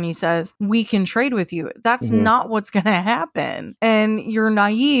life when he says, we can trade with you. That's not what's going to happen. And you're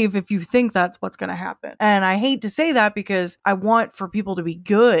naive if you think that's what's going to happen. And I hate to say that because I want for people to be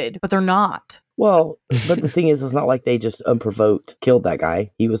good, but they're not. Well, but the thing is, it's not like they just unprovoked killed that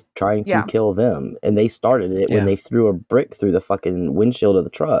guy. He was trying to kill them, and they started it when they threw a brick through the fucking windshield of the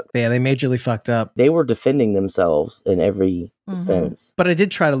truck. Yeah, they majorly fucked up. They were defending themselves in every sense. But I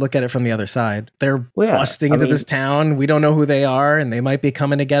did try to look at it from the other side. They're busting into this town. We don't know who they are, and they might be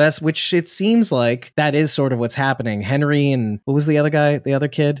coming to get us, which it seems like that is sort of what's happening. Henry and what was the other guy, the other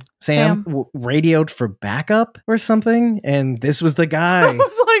kid? Sam. Radioed for backup or something, and this was the guy. I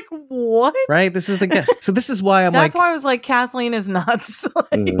was like, what? Right? This is the guy. So this is why That's why I was like, Kathleen is nuts.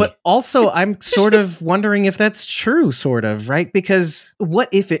 But also, I'm sort of wondering if that's true, sort of, right? Because what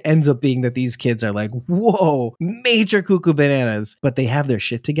if it ends up being that these kids are like, whoa, major cuckoo bananas, but they have their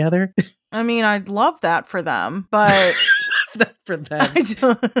shit together? I mean, I'd love that for them, but... for them.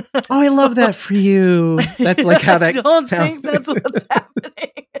 I love that for you. That's like how that I don't think that's what's happening.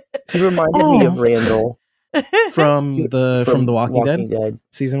 He reminded me of Randall. From The Walking Dead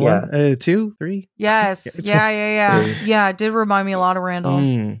season 1, 2, 3. Yes, yeah. It did remind me a lot of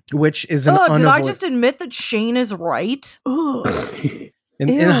Randall. Which is an did I just admit that Shane is right? I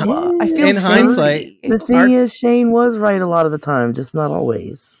feel in hindsight, the thing is, Shane was right a lot of the time, just not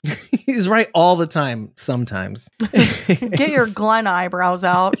always. He's right all the time. Sometimes. Get your Glenn eyebrows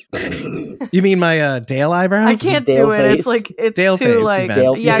out. You mean my Dale eyebrows? I can't Dale do it. face. It's like it's Dale too face, like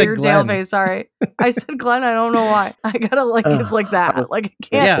Dale. your Dale face. Sorry, I said Glenn. I don't know why. I gotta it's like that. Like I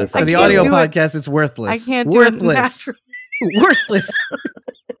can't. Yeah, for the audio podcast, it's worthless. I can't do it naturally. Worthless.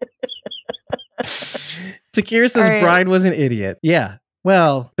 Takira says Brian was an idiot. Yeah.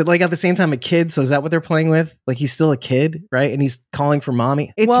 Well, but like at the same time, a kid. So is that what they're playing with? Like he's still a kid, right? And he's calling for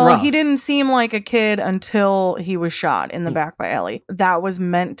mommy. It's well, rough. he didn't seem like a kid until he was shot in the back by Ellie. That was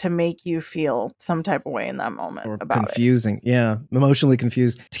meant to make you feel some type of way in that moment Or about confusing. Yeah. Emotionally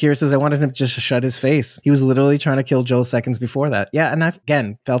confused. Takira says, I wanted him just to shut his face. He was literally trying to kill Joel seconds before that. Yeah. And I,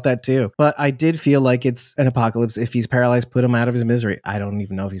 again, felt that too. But I did feel like it's an apocalypse. If he's paralyzed, put him out of his misery. I don't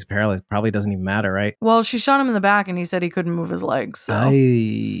even know if he's paralyzed. Probably doesn't even matter, right? Well, she shot him in the back and he said he couldn't move his legs. So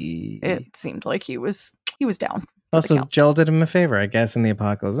it seemed like he was down. Also, Joel did him a favor, I guess, in the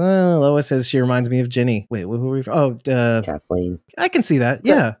apocalypse. Lois says she reminds me of Ginny. Wait, who were we? Kathleen. I can see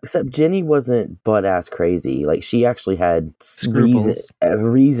that. Except Ginny wasn't butt-ass crazy. Like, she actually had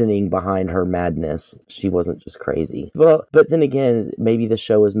reasoning behind her madness. She wasn't just crazy. Well, but then again, maybe the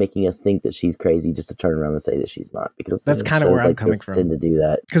show is making us think that she's crazy just to turn around and say that she's not. Because that's kind of where I'm coming from. Tend to do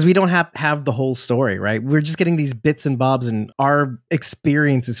that. Because we don't have the whole story, right? We're just getting these bits and bobs, and our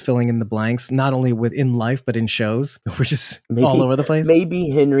experience is filling in the blanks, not only within life, but in shows. We're just all over the place. Maybe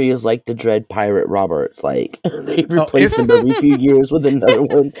Henry is like the Dread Pirate Roberts. Like, they replace him every few years with another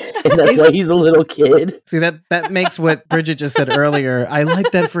one, and that's why he's a little kid. See, that makes what Bridget just said earlier. I like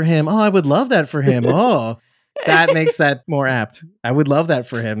that for him. Oh, I would love that for him. Oh, that makes that more apt. I would love that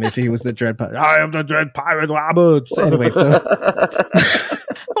for him if he was the Dread Pirate. I am the Dread Pirate Roberts. Anyway, so...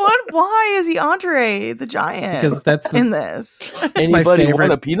 Why is he Andre the Giant? Because that's in this. It's my favorite.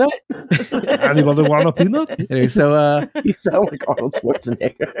 Want a peanut? Anybody want a peanut? Anyway, so you sound like Arnold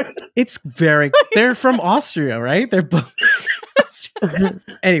Schwarzenegger. They're from Austria, right? They're both.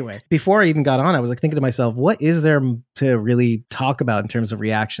 Anyway, before I even got on, I was like thinking to myself, what is there to really talk about in terms of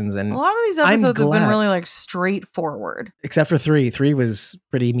reactions? And a lot of these episodes have been really like straightforward, except for 3. 3 was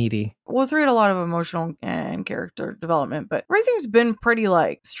pretty meaty. Well, 3 had a lot of emotional and character development, but everything's been pretty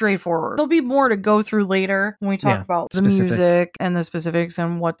like straightforward. There'll be more to go through later when we talk about the music and the specifics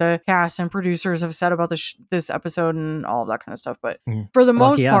and what the cast and producers have said about this episode and all of that kind of stuff. But for the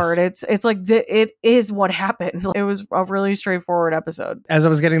most part, it's like it is what happened. It was a really straightforward episode. As I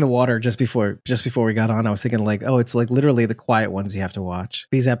was getting the water just before we got on, I was thinking like, oh, it's like literally the quiet ones you have to watch.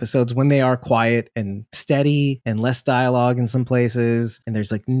 These episodes, when they are quiet and steady and less dialogue in some places, and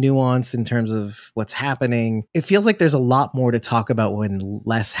there's like nuance in terms of what's happening, it feels like there's a lot more to talk about when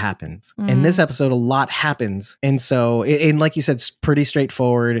less happens. In this episode, a lot happens. And so, and like you said, it's pretty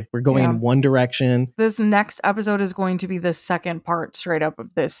straightforward. We're going in one direction. This next episode is going to be the second part straight up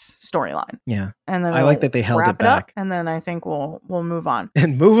of this storyline. Yeah. And then I like that they held it back. And then I think we'll move on.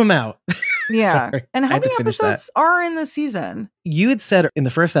 And move them out. Yeah. Sorry, and how many episodes are in this season? You had said in the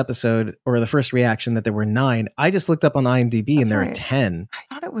first episode or the first reaction that there were 9. I just looked up on IMDb and there are 10.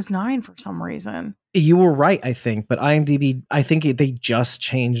 I thought it was 9 for some reason. You were right, I think, but IMDb, I think they just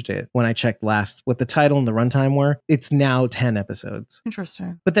changed it when I checked last what the title and the runtime were. It's now 10 episodes.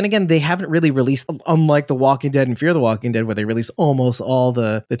 Interesting. But then again, they haven't really released, unlike The Walking Dead and Fear the Walking Dead, where they release almost all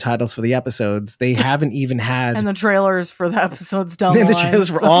the titles for the episodes. They haven't even had... and the trailers for the episodes down the trailers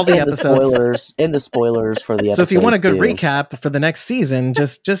for all the episodes. And the spoilers for the episodes. So if you want a good recap for the next season,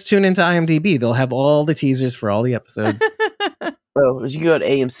 just tune into IMDb. They'll have all the teasers for all the episodes. Well, you can go to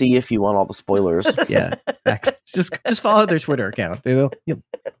AMC if you want all the spoilers. Yeah, exactly. Just follow their Twitter account.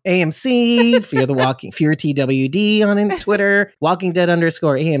 AMC, Fear TWD on Twitter, Walking Dead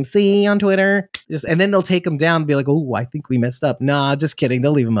 _AMC on Twitter. And then they'll take them down and be like, oh, I think we messed up. Nah, just kidding.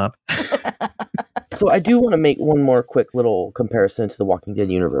 They'll leave them up. So I do want to make one more quick little comparison to the Walking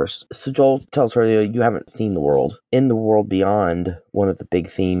Dead universe. So Joel tells her you haven't seen the world. In the world beyond, one of the big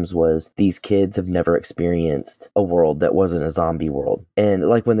themes was these kids have never experienced a world that wasn't a zombie world. And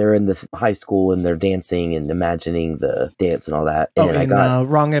like when they're in the high school and they're dancing and imagining the dance and all that. And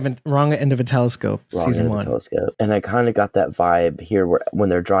Wrong End of a Telescope, season 1. And I kind of got that vibe here when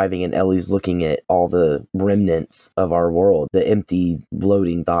they're driving and Ellie's looking at all the remnants of our world, the empty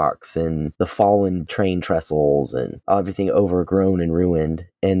floating docks and the fallen train trestles and everything overgrown and ruined.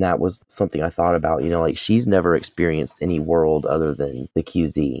 And that was something I thought about, like she's never experienced any world other than the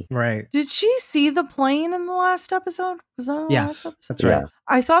QZ. Right. Did she see the plane in the last episode? Was that the last episode? That's right. Yeah.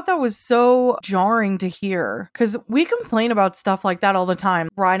 I thought that was so jarring to hear because we complain about stuff like that all the time,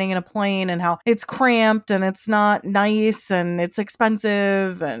 riding in a plane and how it's cramped and it's not nice and it's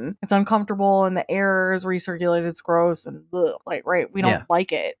expensive and it's uncomfortable and the air is recirculated, it's gross and we don't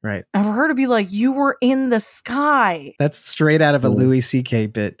like it. Right. And for her to be like, you were in the sky. That's straight out of a Louis C.K.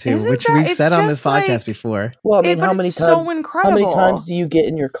 bit too, Isn't which that- we've it's said on this just like- podcast before. Well, I mean, but how many it's times? so How incredible. many times do you get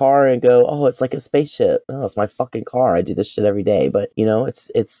in your car and go, "Oh, it's like a spaceship. Oh, it's my fucking car. I do this shit every day." But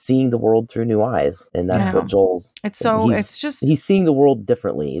it's seeing the world through new eyes, and that's Yeah. what Joel's. It's so he's- it's just He's seeing the world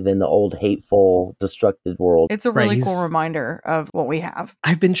differently than the old hateful, destructive world. it's a Right, really cool he's- reminder of what we have.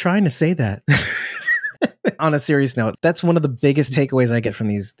 I've been trying to say that. On a serious note, that's one of the biggest takeaways I get from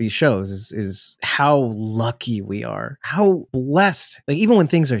these shows is how lucky we are, how blessed. Like even when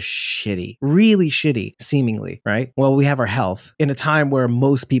things are shitty, really shitty, seemingly, right? Well, we have our health in a time where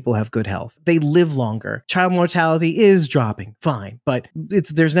most people have good health. They live longer. Child mortality is dropping, fine, but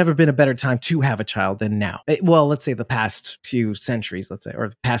there's never been a better time to have a child than now. Well, let's say the past few centuries, let's say, or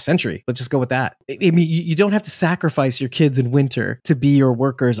the past century. Let's just go with that. I mean, you don't have to sacrifice your kids in winter to be your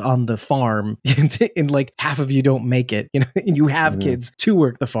workers on the farm and like half of you don't make it, and you have kids to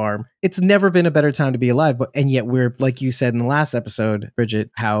work the farm. It's never been a better time to be alive. And yet we're, like you said in the last episode,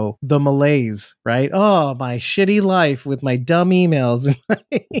 Bridget, how the malaise, right? Oh, my shitty life with my dumb emails.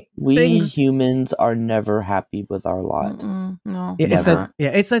 And We things. humans are never happy with our lot. No. It's Never.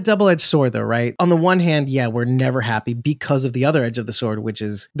 it's that double-edged sword though, right? On the one hand, yeah, we're never happy because of the other edge of the sword, which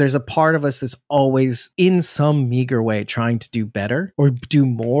is there's a part of us that's always in some meager way trying to do better or do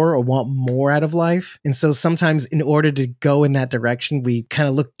more or want more out of life. And so sometimes in order to go in that direction, we kind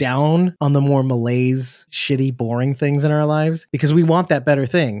of look down on the more malaise, shitty, boring things in our lives because we want that better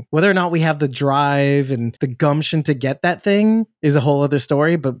thing. Whether or not we have the drive and the gumption to get that thing is a whole other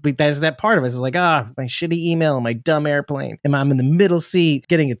story, but there's that part of us is like, my shitty email, my dumb airplane, and I'm in the middle seat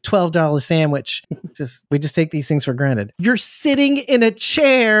getting a $12 sandwich. We just take these things for granted. You're sitting in a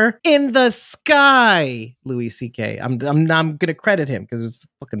chair in the sky, Louis C.K. I'm gonna credit him because it was the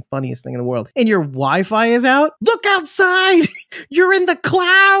fucking funniest thing in the world. And your Wi-Fi is out. Look outside. You're in the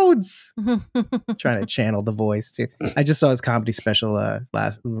clouds. Trying to channel the voice too. I just saw his comedy special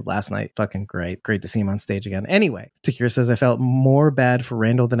last night. Fucking great to see him on stage again. Anyway, Takira says I felt more bad for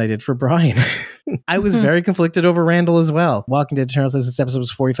Randall than I did for Brian. I was very conflicted over Randall as well. Walking Dead Eternal says this episode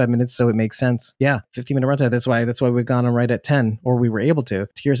was 45 minutes, so it makes sense. Yeah, 15-minute runtime. That's why we've gone on right at 10, or we were able to.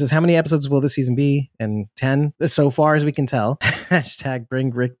 Takira says, how many episodes will this season be? And 10 so far as we can tell. Hashtag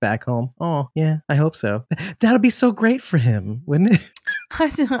bring Rick back home. Oh yeah, I hope so. That'll be so great for him, wouldn't it?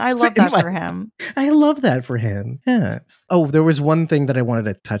 I love that for him. I love that for him. Yes. Oh, there was one thing that I wanted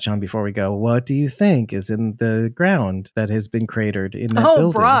to touch on before we go. What do you think is in the ground that has been cratered in that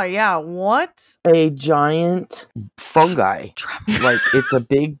building? Bruh, yeah. What? A giant fungi. Like it's a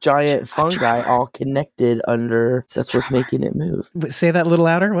big giant fungi all connected under. That's what's making it move. Say that a little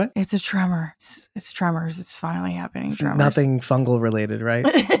louder. What? It's a tremor. It's tremors. It's finally happening. Tremors. Nothing fungal related, right?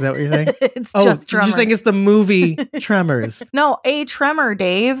 Is that what you're saying? It's just tremors. You're saying it's the movie Tremors. No, a tremor,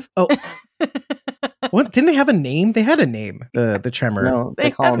 Dave. Oh. What? Didn't they have a name? They had a name. The tremor. No,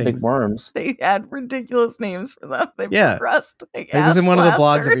 they call them big worms. They had ridiculous names for them. They progressed. It was in one of the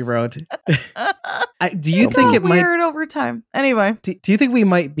blogs that we wrote. Do you think it might weird over time? Anyway, do you think we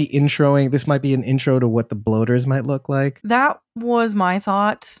might be introing? This might be an intro to what the bloaters might look like. that was my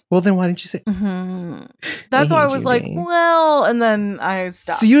thought. Well, then why didn't you say? That's why I hate was you, like, Dane. well, and then I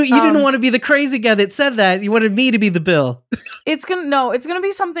stopped. So you didn't want to be the crazy guy that said that. You wanted me to be the Bill. It's gonna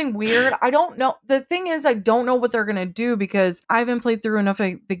be something weird. I don't know. The thing is, I don't know what they're gonna do because I haven't played through enough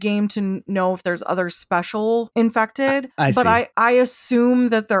of the game to know if there's other special infected. I but see. I assume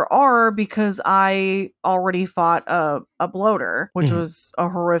that there are because I already fought a bloater, which Mhm. was a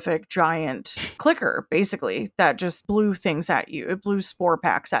horrific giant clicker, basically, that just blew things at you. It blew spore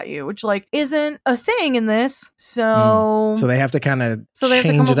packs at you, which like isn't a thing in this. So So they have to kind of so they have to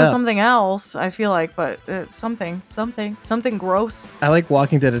come change up it with up. something else, I feel like, but it's something gross. I like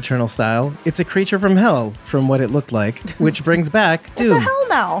Walking Dead Eternal style. It's a creature from hell, from what it looked like, which brings back It's a Doom.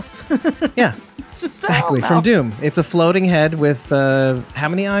 hellmouth. Yeah, It's just exactly, a from hellmouth. Doom. It's a floating head with how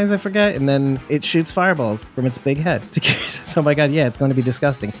many eyes I forget, and then it shoots fireballs from its big head. Oh my god, yeah, it's going to be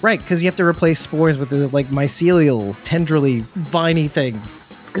disgusting. Right, because you have to replace spores with the like mycelial, tenderly viney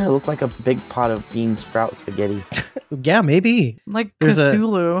things. It's gonna look like a big pot of bean sprout spaghetti. Yeah, maybe. Like There's a-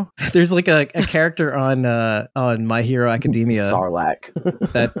 Cthulhu. There's like a character on My Hero Academia Sarlacc.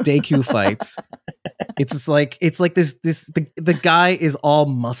 that Deku fights. It's like the guy is all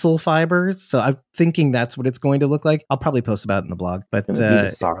muscle fibers, so I'm thinking that's what it's going to look like. I'll probably post about it in the blog, but It's gonna be the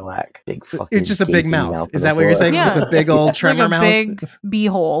Sarlacc. Big fucking. it's just a big gaping mouth. on Is the that what you're floor. saying? It's Yeah. just a big old It's tremor like a mouth. big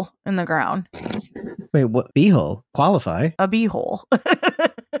beehole in the ground. Wait, what? Beehole qualify? A beehole.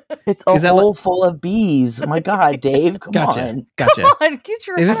 It's a Is that hole full of bees. My God, Dave, come Gotcha. on. Gotcha. Come on, get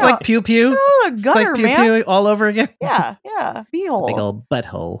your Is this head like out. pew pew? Get out of the It's gutter, like pew man. pew all over again. Yeah, It's a big beehole. old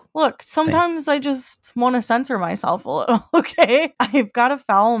butthole. Look, sometimes I just want to censor myself a little, okay? I've got a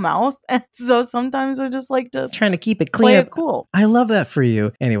foul mouth, and so sometimes I just like to Trying to keep it play clean. it cool. I love that for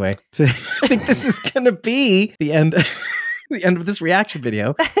you. Anyway, I think this is gonna be the end. The end of this reaction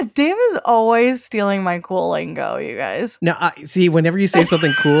video. Dave is always stealing my cool lingo, you guys. Now, see, whenever you say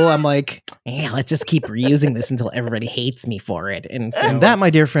something cool, I'm like, let's just keep reusing this until everybody hates me for it. And that, my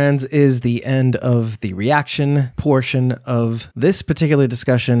dear friends, is the end of the reaction portion of this particular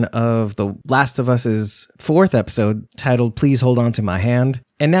discussion of The Last of Us's 4th episode, titled Please Hold On to My Hand.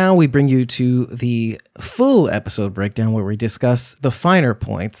 And now we bring you to the full episode breakdown where we discuss the finer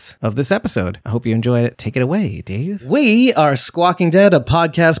points of this episode. I hope you enjoyed it. Take it away, Dave. We are Squawking Dead, a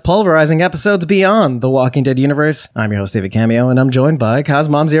podcast pulverizing episodes beyond the Walking Dead universe. I'm your host, David Cameo, and I'm joined by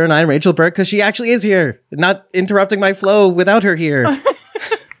Cosmom09, Rachel Burke, because she actually is here, not interrupting my flow without her here.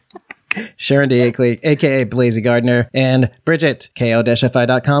 Sharon D'Akley, aka Blazy Gardner, and Bridget,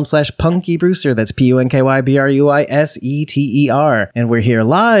 ko-fi.com/Punky Brewster. That's PUNKYBRUISETER. And we're here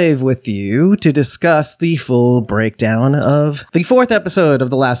live with you to discuss the full breakdown of the 4th episode of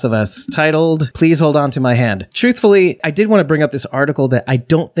The Last of Us, titled Please Hold On to My Hand. Truthfully, I did want to bring up this article that I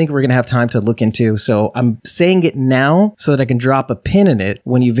don't think we're going to have time to look into, so I'm saying it now so that I can drop a pin in it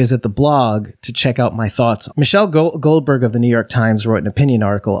when you visit the blog to check out my thoughts. Michelle Goldberg of the New York Times wrote an opinion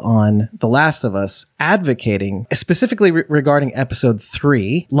article on The Last of Us, advocating specifically regarding episode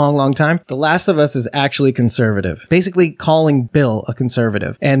 3, long time. The Last of Us is actually conservative, basically calling Bill a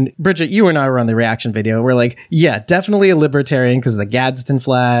conservative. And Bridget, you and I were on the reaction video. We're like, yeah, definitely a libertarian because the Gadsden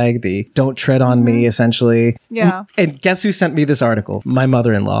flag, the don't tread on me, essentially. Yeah. And guess who sent me this article? My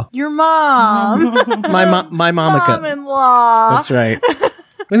mother-in-law. Your mom. My mamica. Mom-in-law. That's right.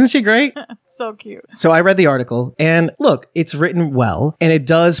 Isn't she great? So cute. So I read the article, and look, it's written well, and it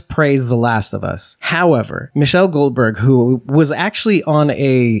does praise The Last of Us. However, Michelle Goldberg, who was actually on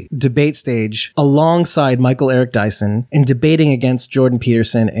a debate stage alongside Michael Eric Dyson and debating against Jordan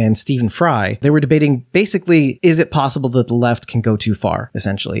Peterson and Stephen Fry, they were debating basically, is it possible that the left can go too far,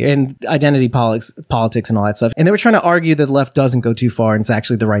 essentially, and identity politics and all that stuff. And they were trying to argue that the left doesn't go too far, and it's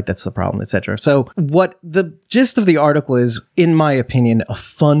actually the right that's the problem, etc. So what the gist of the article is, in my opinion, a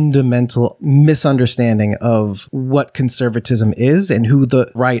fundamental misunderstanding of what conservatism is and who the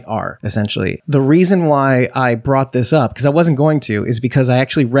right are, essentially. The reason why I brought this up, because I wasn't going to, is because I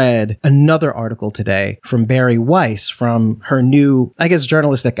actually read another article today from Bari Weiss from her new, I guess,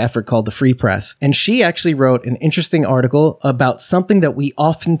 journalistic effort called The Free Press. And she actually wrote an interesting article about something that we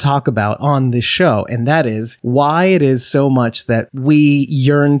often talk about on this show, and that is why it is so much that we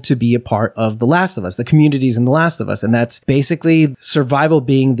yearn to be a part of The Last of Us, the communities in The Last of Us. And that's basically survival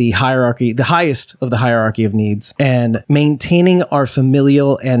being the hierarchy, the highest of the hierarchy of needs, and maintaining our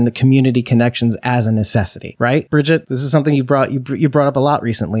familial and community connections as a necessity, right? Bridget, this is something you brought up a lot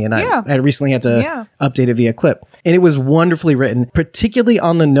recently, and I recently had to update it via clip. And it was wonderfully written, particularly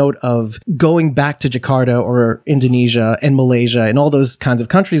on the note of going back to Jakarta or Indonesia and Malaysia and all those kinds of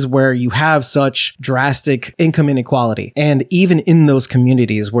countries where you have such drastic income inequality. And even in those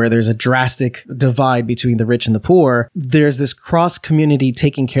communities where there's a drastic divide between the rich and the poor, there's this cross-community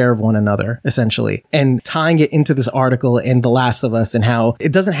taking care of one another, essentially, and tying it into this article and The Last of Us and how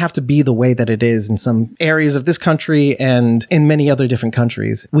it doesn't have to be the way that it is in some areas of this country and in many other different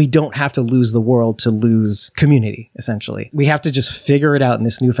countries. We don't have to lose the world to lose community, essentially. We have to just figure it out in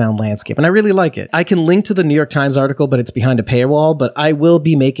this newfound landscape. And I really like it. I can link to the New York Times article, but it's behind a paywall, but I will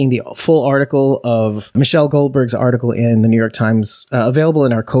be making the full article of Michelle Goldberg's article in the New York Times available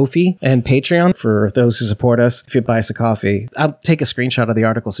in our Ko-fi and Patreon for those who support us. If you buy us a coffee, I'll take a screenshot of the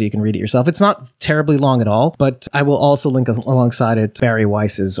article so you can read it yourself. It's not terribly long at all, but I will also link alongside it Bari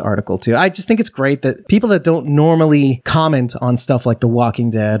Weiss's article too. I just think it's great that people that don't normally comment on stuff like The Walking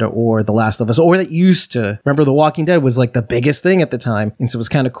Dead or The Last of Us, or that used to, remember The Walking Dead was like the biggest thing at the time. And so it was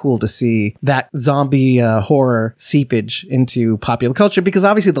kind of cool to see that zombie horror seepage into popular culture, because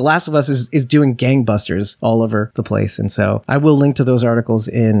obviously The Last of Us is doing gangbusters all over the place. And so I will link to those articles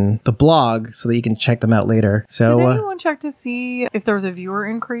in the blog so that you can check them out later. So did anyone check to see if there was a viewer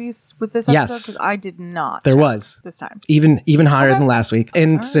increase with this episode? Yes. Because I did not. There was. This time. Even higher than last week.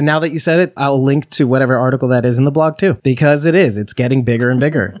 And so now that you said it, I'll link to whatever article that is in the blog too, because it's getting bigger and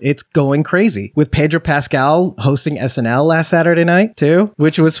bigger. It's going crazy, with Pedro Pascal hosting SNL last Saturday night too,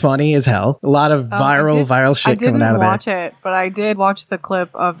 which was funny as hell. A lot of viral shit coming out of there. I didn't watch it, but I did watch the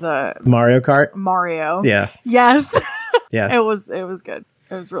clip of the Mario Kart. Mario. Yeah. Yes. Yeah. It was good.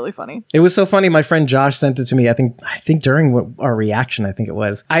 It was really funny. It was so funny. My friend Josh sent it to me. I think during our reaction, I think it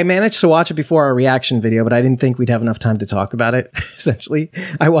was. I managed to watch it before our reaction video, but I didn't think we'd have enough time to talk about it. Essentially,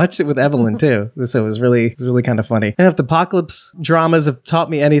 I watched it with Evelyn too, so it was really kind of funny. And if the apocalypse dramas have taught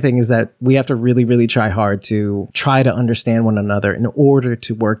me anything, is that we have to really, really try hard to try to understand one another in order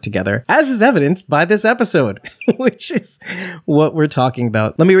to work together, as is evidenced by this episode, which is what we're talking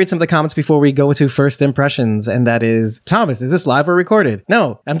about. Let me read some of the comments before we go to first impressions, and that is, Thomas, is this live or recorded?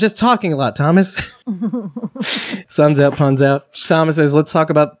 No, I'm just talking a lot, Thomas. Sun's out, pun's out. Thomas says, let's talk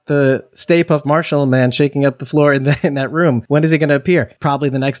about the Stay Puft Marshall Man shaking up the floor in that room. When is he going to appear? Probably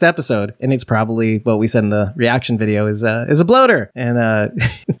the next episode. And it's probably what we said in the reaction video is a bloater. And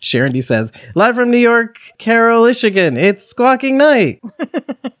Sharon D says, live from New York, Carol, Michigan, it's Squawking Night.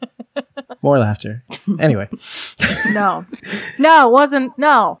 More laughter. Anyway. No, it wasn't.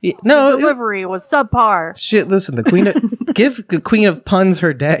 No. No. The delivery was subpar. Shit, listen, give the Queen of Puns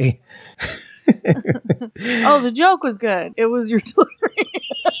her day. Oh, the joke was good. It was your delivery.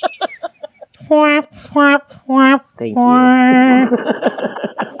 Thank you.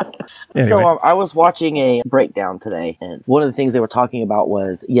 Anyway. So I was watching a breakdown today, and one of the things they were talking about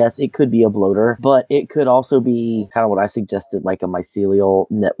was, yes, it could be a bloater, but it could also be kind of what I suggested, like a mycelial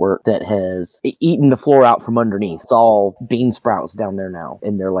network that has eaten the floor out from underneath. It's all bean sprouts down there now,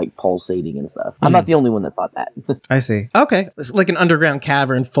 and they're like pulsating and stuff. I'm not the only one that thought that. I see. Okay. It's like an underground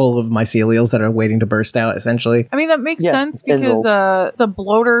cavern full of mycelials that are waiting to burst out, essentially. I mean, that makes sense because the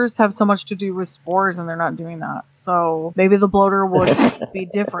bloaters have so much to do with spores, and they're not doing that. So maybe the bloater would be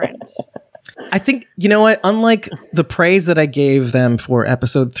different. I think, you know what? Unlike the praise that I gave them for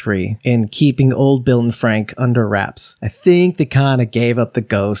episode 3 in keeping old Bill and Frank under wraps, I think they kind of gave up the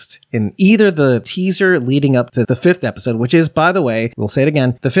ghost in either the teaser leading up to the 5th episode, which is, by the way, we'll say it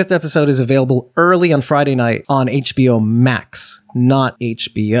again, the 5th episode is available early on Friday night on HBO Max, not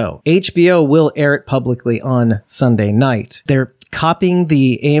HBO. HBO will air it publicly on Sunday night. They're copying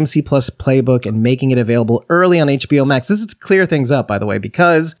the AMC Plus playbook and making it available early on HBO Max. This is to clear things up, by the way,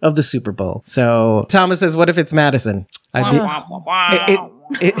 because of the Super Bowl. So Thomas says, what if it's Madison?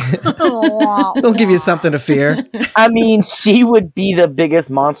 It'll give you something to fear. I mean, she would be the biggest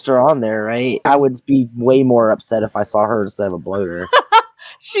monster on there, right? I would be way more upset if I saw her instead of a bloater.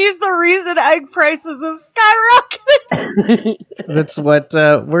 She's the reason egg prices have skyrocketed. That's what,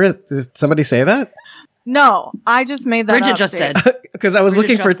 did somebody say that? No, I just made that Bridget up. just did. Because I was Bridget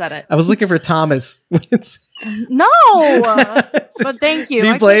looking for just said it. I was looking for Thomas. No, but thank you. Do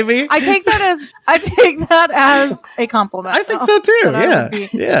you blame me? I take that as a compliment. I think so too. That I Yeah, would be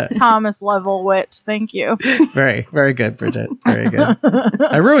yeah. Thomas level wit. Thank you. Very, very good, Bridget. Very good.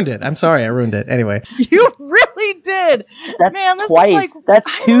 I ruined it. I'm sorry, I ruined it. Anyway, You really did. That's Man, this is twice. like- That's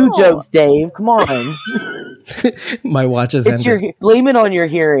I 2 know. jokes, Dave. Come on. my watch is It's ended. blame it on your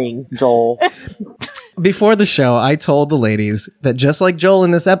hearing, Joel. Before the show, I told the ladies that just like Joel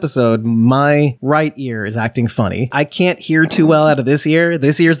in this episode, my right ear is acting funny. I can't hear too well out of this ear.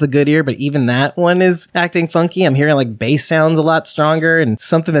 This ear's the good ear, but even that one is acting funky. I'm hearing like bass sounds a lot stronger and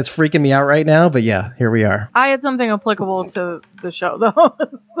something that's freaking me out right now. But yeah, here we are. I had something applicable to the show though,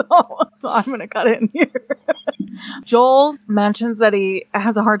 so I'm gonna cut it in here. Joel mentions that he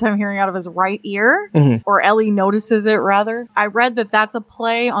has a hard time hearing out of his right ear, or Ellie notices it rather. I read that that's a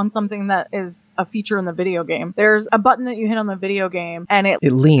play on something that is a feature in the video game. There's a button that you hit on the video game and it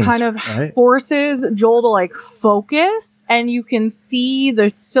leans, kind of right? forces Joel to like focus, and you can see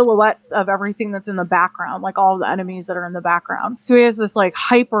the silhouettes of everything that's in the background, like all the enemies that are in the background. So he has this like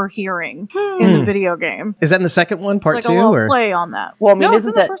hyper hearing in the video game. Is that in the second one, part Like 2? a little Or? play on that. Well, I mean, no, it's isn't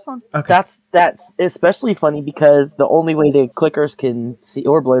in the that- first one. Okay. That's especially funny because the only way the clickers can see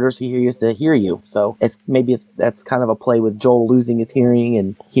or bloaters can hear you is to hear you. So that's kind of a play with Joel losing his hearing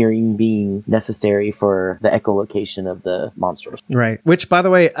and hearing being necessary for the echolocation of the monsters. Right. Which, by the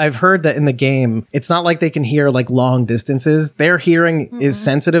way, I've heard that in the game, it's not like they can hear like long distances. Their hearing is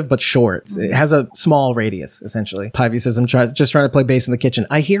sensitive but short. It has a small radius, essentially. Pivy says, I'm just trying to play bass in the kitchen.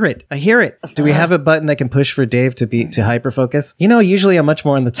 I hear it. Do we have a button that can push for Dave to hyperfocus? You know, usually I'm much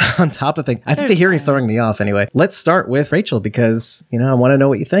more on top of things. I think the hearing's throwing me off anyway. Let's start with Rachel because, you know, I want to know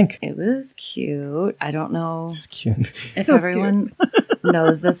what you think. It was cute. I don't know It's cute. if everyone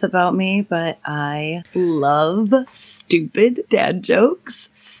knows this about me, but I love stupid dad jokes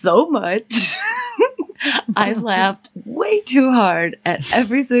so much. I laughed way too hard at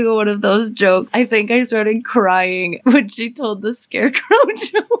every single one of those jokes. I think I started crying when she told the scarecrow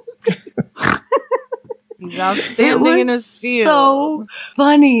joke. He's outstanding in his field. So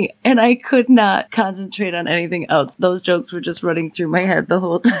funny, and I could not concentrate on anything else. Those jokes were just running through my head the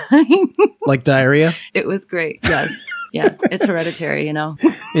whole time. Like diarrhea? It was great. Yes. Yeah, it's hereditary, you know.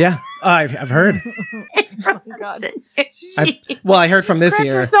 Yeah, I've heard. Oh my God. I heard from this Crack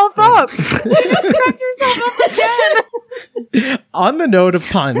year. yourself up. You just cracked yourself up again. On the note of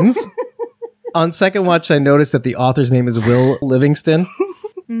puns, on second watch, I noticed that the author's name is Will Livingston.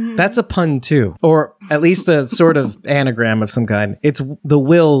 That's a pun too, or at least a sort of anagram of some kind. It's the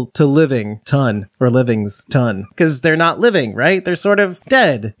will to living ton or living's ton because they're not living, right? They're sort of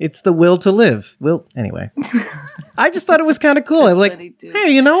dead. It's the will to live. Anyway. I just thought it was kind of cool. I'm like,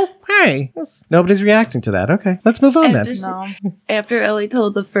 hey, nobody's reacting to that. Okay, let's move on then. After Ellie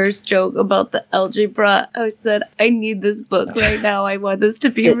told the first joke about the algebra, I said, I need this book right now. I want this to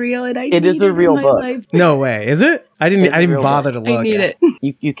be real, and it is a real book. Life. No way, is it? I didn't bother to look. I need it.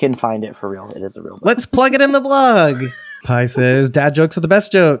 You can find it for real. It is a real book. Let's plug it in the blog. Pi says, dad jokes are the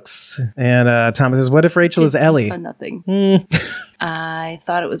best jokes. And Thomas says, what if Rachel is Ellie? Saw nothing. I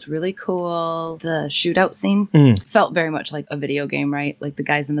thought it was really cool. The shootout scene felt very much like a video game, right? Like the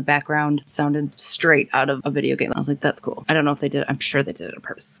guys in the background sounded straight out of a video game. I was like, that's cool. I don't know if they did it. I'm sure they did it on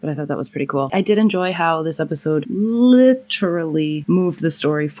purpose, but I thought that was pretty cool. I did enjoy how this episode literally moved the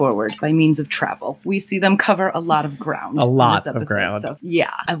story forward by means of travel. We see them cover a lot of ground. A lot of ground. So,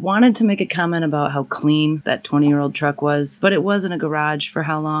 yeah. I wanted to make a comment about how clean that 20-year-old truck was, but it was in a garage for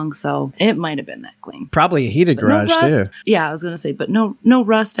how long? So it might have been that clean. Probably a heated garage too. Yeah, I was going to say, but no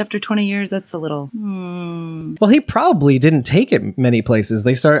rust after 20 years. That's a little. Well, he probably didn't take it many places.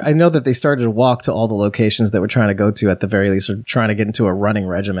 I know that they started to walk to all the locations that we're trying to go to at the very least, or trying to get into a running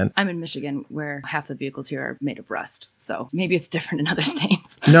regiment. I'm in Michigan, where half the vehicles here are made of rust. So maybe it's different in other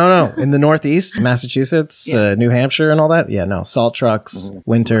states. No. In the Northeast, Massachusetts, New Hampshire and all that. Yeah, no. Salt trucks,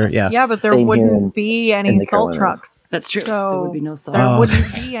 winter. Yeah. Yeah, but there wouldn't be any salt trucks. That's true. So there would be no salt. There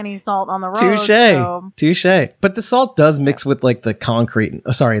wouldn't be any salt on the road. Touche. But the salt does mix with like the concrete.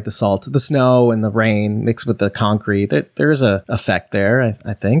 The snow and the rain mixed with the concrete. There is a effect there,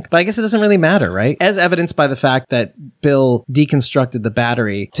 I think. But I guess it doesn't really matter, right? As evidenced by the fact that Bill deconstructed the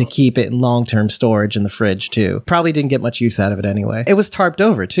battery to keep it in long-term storage in the fridge too. Probably didn't get much use out of it anyway. It was tarped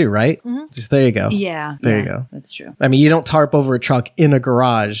over too, right? Mm-hmm. Just there you go. Yeah. There you go. That's true. I mean, you don't tarp over a truck in a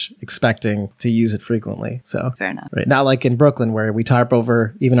garage expecting to use it frequently. So fair enough. Right. Not like in Brooklyn where we tarp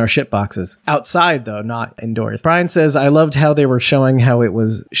over even our shit boxes. Outside though, not indoors. Brian says, I loved how they were showing how it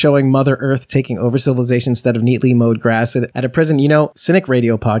was showing Mother Earth taking over civilization instead of neatly mowed grass at a prison. You know, Cynic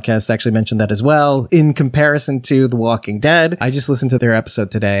Radio podcast actually mentioned that as well in comparison to The Walking Dead. I just listened to their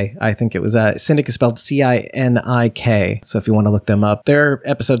episode today. I think it was Cynic is spelled Cinik. So if you want to look them up, their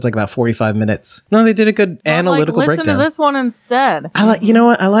episode's like about 45 minutes. No, they did a good analytical breakdown. Listen to this one instead. You know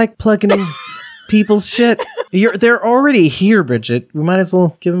what? I like plugging in people's shit. They're already here, Bridget. We might as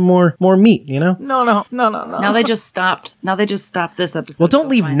well give them more meat, you know? No. Now they just stopped. This episode. Well, don't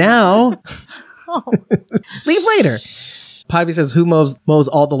leave now. Leave later. Pivy says, who mows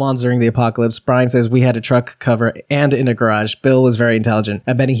all the lawns during the apocalypse? Brian says, we had a truck cover and in a garage. Bill was very intelligent.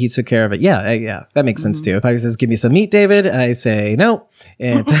 I bet he took care of it. Yeah, that makes sense too. Pivy says, give me some meat, David. I say, no.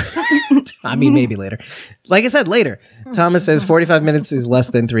 And I mean, maybe later. Like I said, later. Thomas says 45 minutes is less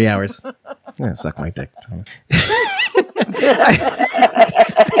than 3 hours. I'm gonna suck my dick, Thomas.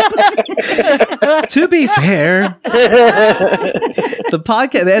 To be fair, the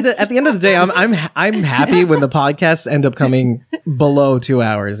podcast at the end of the day, I'm happy when the podcasts end up coming below 2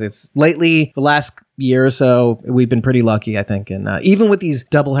 hours. It's lately the last year or so we've been pretty lucky, I think, and even with these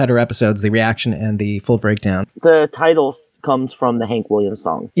doubleheader episodes, the reaction and the full breakdown. The title comes from the Hank Williams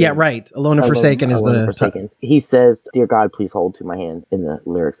song. Yeah, right. Alone and Forsaken is the Forsaken. He says, "Dear God, please hold to my hand" in the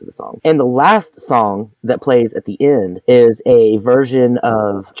lyrics of the song. And the last song that plays at the end is a version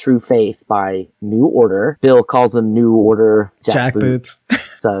of True Faith by New Order. Bill calls them New Order Jackboots.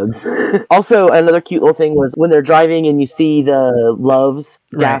 Thugs. Also, another cute little thing was when they're driving and you see the Love's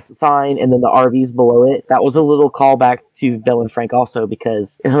gas sign and then the Arby's below it. That was a little callback to Bill and Frank also,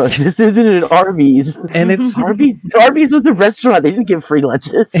 because this isn't an Arby's. And it's Arby's was a restaurant. They didn't give free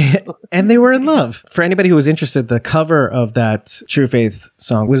lunches. And they were in love. For anybody who was interested, the cover of that True Faith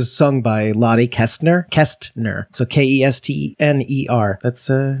song was sung by Lottie Kestner. So Kestner.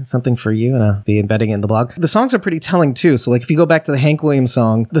 That's something for you, and I'll be embedding it in the blog. The songs are pretty telling too. So like if you go back to the Hank Williams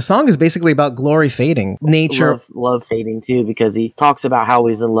song, the song is basically about glory fading, nature. Love fading too, because he talks about how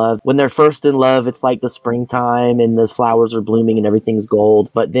he's in love. When they're first in love, it's like the springtime and the flowers are blooming and everything's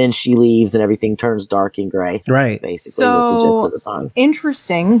gold. But then she leaves and everything turns dark and gray. Right. Basically, was the gist of the song.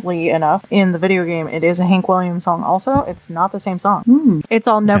 Interestingly enough, in the video game, it is a Hank Williams song also. It's not the same song. It's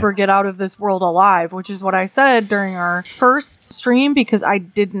I'll Never Get Out of This World Alive, which is what I said during our first stream because I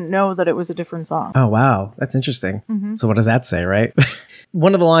didn't know that it was a different song. Oh, wow. That's interesting. So what does that say, right?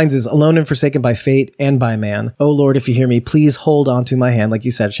 one of the lines is alone and forsaken by fate and by man. Oh Lord, if you hear me, please hold on to my hand. Like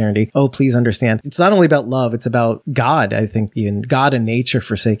you said, Sharon D. Oh, please understand. It's not only about love, it's about God. I think even God and nature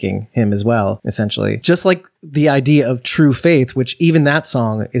forsaking him as well, essentially. Just like the idea of true faith, which even that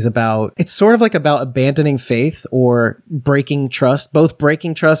song is about, it's sort of like about abandoning faith or breaking trust, both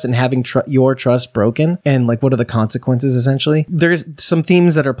breaking trust and having your trust broken. And like, what are the consequences essentially? There's some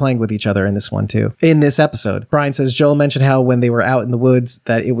themes that are playing with each other in this one too. In this episode, Brian says, Joel mentioned how when they were out in the woods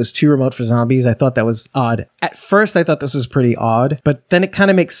that it was too remote for zombies. I thought that was odd. At first, I thought this was pretty odd, but then it kind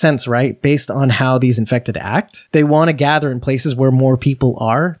of makes sense, right? Based on how these infected act. They want to gather in places where more people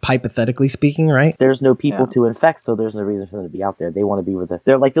are, hypothetically speaking, right? There's no people to infect, so there's no reason for them to be out there. They want to be where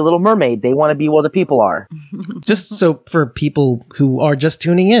they're like the Little Mermaid. They want to be where the people are. Just so for people who are just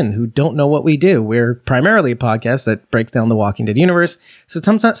tuning in, who don't know what we do, we're primarily a podcast that breaks down the Walking Dead universe. So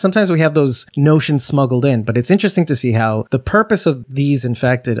sometimes we have those notions smuggled in, but it's interesting to see how the purpose of these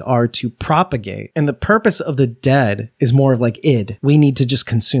infected are to propagate, and the purpose of the dead is more of like id. We need to just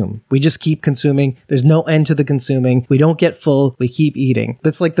consume. We just keep consuming. There's no end to the consuming. We don't get full. We keep eating.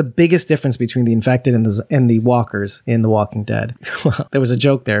 That's like the biggest difference between the infected and the walkers in The Walking Dead. Well, there was a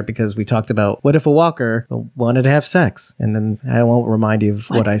joke there because we talked about what if a walker wanted to have sex, and then I won't remind you of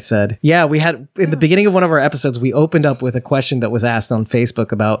what I said. Yeah, we had in the beginning of one of our episodes, we opened up with a question that was asked on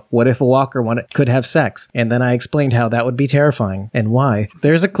Facebook about what if a walker could have sex, and then I explained how that would be terrifying and why.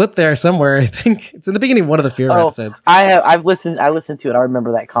 There's a clip there somewhere. I think it's in the beginning of one of the Fear episodes. I listened to it. I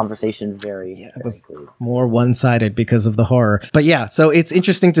remember that conversation very clearly. More one-sided because of the horror. But yeah, so it's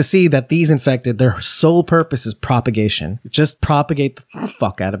interesting to see that these infected, their sole purpose is propagation. Just propagate the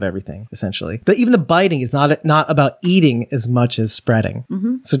fuck out of everything, essentially. Even the biting is not about eating as much as spreading.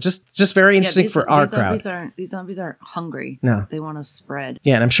 Mm-hmm. So just very interesting for our crowd. These zombies aren't hungry. No. They want to spread.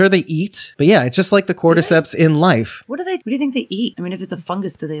 Yeah, and I'm sure they eat. But yeah, it's just like the cordyceps in life. What do you think they eat? I mean, if it's a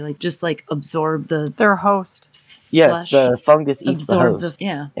fungus, do they just absorb their host? Yes, the fungus eats the host.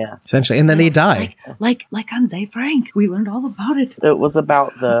 Yeah. Essentially, and then they die. Like on Zay Frank. We learned all about it. It was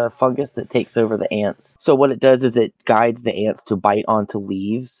about the fungus that takes over the ants. So what it does is it guides the ants to bite onto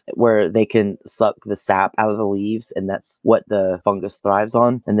leaves where they can suck the sap out of the leaves, and that's what the fungus thrives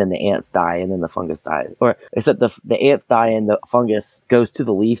on. And then the ants die, and then the fungus dies. Or except the ants die, and the fungus goes to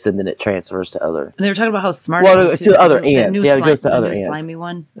the leaves, and then it transfers to other. And they were talking about how smart. Well, it goes to other ants. Yeah, it goes to other ants. Slimy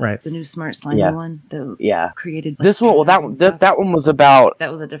one, right? The new smart slimy one. That created this one. Well, that one was about.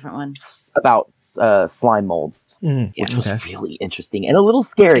 That was a different one. About slime molds, which was really interesting and a little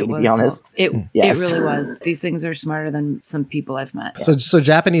scary, to be honest. It really was. These things are smarter than some people I've met. So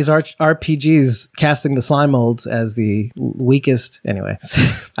Japanese RPGs casting the slime molds as the weakest. Anyway,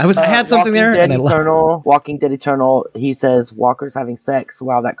 I had something there. And Walking Dead Eternal. He says walkers having sex.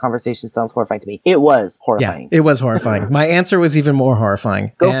 Wow, that conversation sounds horrifying to me. It was horrifying. Yeah, it was horrifying. My answer was even more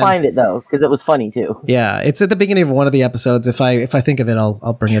horrifying. Go find it though, because it was funny too. Yeah, it's at the beginning of one of the episodes. If I think of it,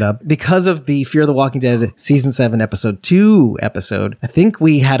 I'll bring it up. Because of the Fear the Walking Dead season 7 episode 2 episode, I think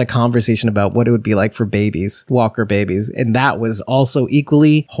we had a conversation about what it would be like for babies, walker babies, and that was also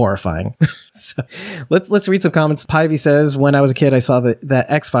equally horrifying. So let's read some comments. Pivy says, when I was a kid, I saw that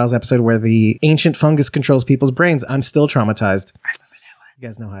X-Files episode where the ancient fungus controls people's brains. I'm still traumatized. I remember that one. You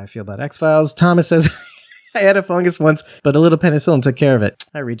guys know how I feel about X-Files. Thomas says, I had a fungus once, but a little penicillin took care of it.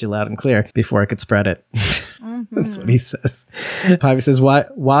 I read you loud and clear before I could spread it. That's what he says. Pivy says,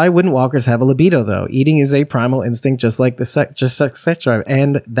 why wouldn't walkers have a libido though? Eating is a primal instinct just like the sex drive.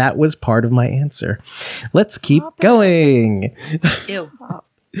 And that was part of my answer. Let's keep going. Ew.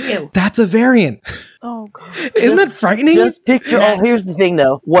 That's a variant. Oh, God. Isn't that frightening? Just picture. Here's the thing,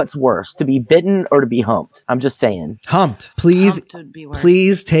 though. What's worse, to be bitten or to be humped? I'm just saying. Humped. Please, Humped would be worse.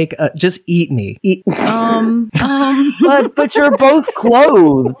 please just eat me. But you're both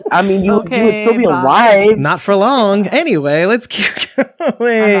clothed. I mean, you would still be alive. Not for long. Anyway, let's keep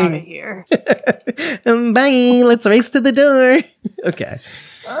going. I'm out of here. Bye. Let's race to the door. Okay.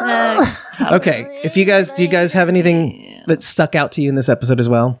 Next topic. Okay. Do you guys have anything that stuck out to you in this episode as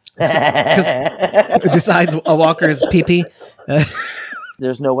well? Besides a walker's pee-pee?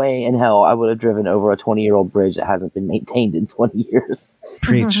 There's no way in hell I would have driven over a 20-year-old bridge that hasn't been maintained in 20 years.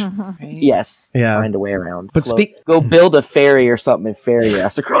 Preach. Yes. Yeah. Find a way around. But go build a ferry or something and ferry your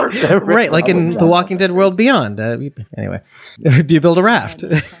ass across the river. Right, like in The Walking Dead World Beyond. Anyway, you build a raft.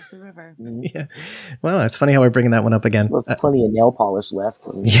 are. Yeah. Well, it's funny how we're bringing that one up again. There's plenty of nail polish left.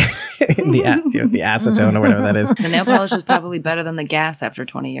 The acetone or whatever that is. The nail polish is probably better than the gas after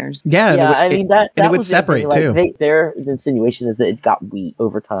 20 years. Yeah. Yeah, I mean that and it would was the separate thing, like, too. their insinuation is that it got weak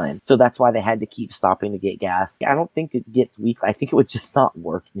over time, so that's why they had to keep stopping to get gas. I don't think it gets weak. I think it would just not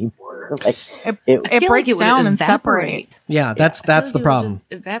work anymore. Like It breaks down and separates. Yeah, that's the problem.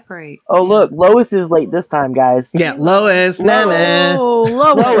 Evaporate. Oh look, Lois is late this time, guys. Yeah, Lois. Oh,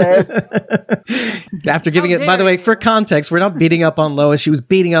 Lois. After giving How it, by the dare way, for context, we're not beating up on Lois. She was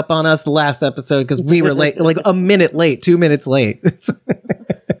beating up on us the last episode because we were late, like a minute late, 2 minutes late.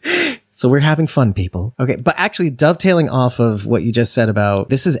 So we're having fun, people. Okay, but actually dovetailing off of what you just said about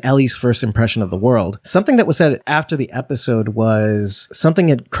this is Ellie's first impression of the world. Something that was said after the episode was something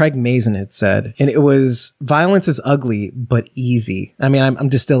that Craig Mazin had said, and it was violence is ugly, but easy. I mean, I'm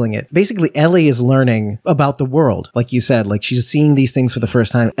distilling it. Basically, Ellie is learning about the world. Like you said, like she's seeing these things for the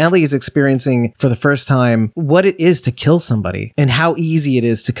first time. Ellie is experiencing for the first time what it is to kill somebody and how easy it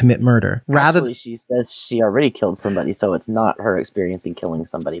is to commit murder. Actually, she says she already killed somebody, so it's not her experiencing killing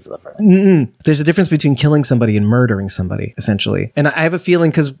somebody for the first time. There's a difference between killing somebody and murdering somebody, essentially. And I have a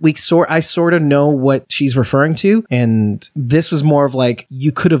feeling because I sort of know what she's referring to. And this was more of like,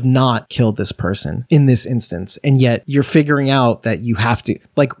 you could have not killed this person in this instance. And yet you're figuring out that you have to,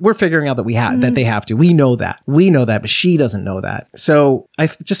 like, we're figuring out that that they have to. We know that, but she doesn't know that. So I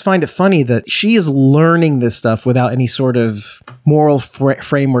just find it funny that she is learning this stuff without any sort of moral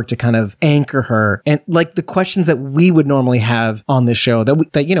framework to kind of anchor her. And like the questions that we would normally have on this show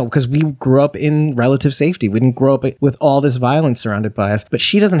that you know, because we grew up in relative safety. We didn't grow up with all this violence surrounded by us, but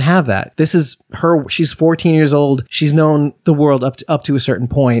she doesn't have that. This is her. She's 14 years old. She's known the world up to a certain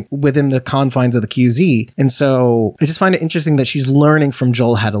point within the confines of the QZ. And so I just find it interesting that she's learning from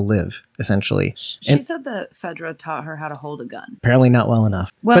Joel how to live, essentially. She said that Fedra taught her how to hold a gun. Apparently not well enough.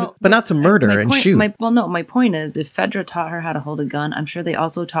 Well, but not to murder and shoot. My point is, if Fedra taught her how to hold a gun, I'm sure they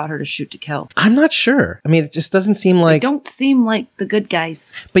also taught her to shoot to kill. I'm not sure. I mean, it just doesn't seem like... They don't seem like the good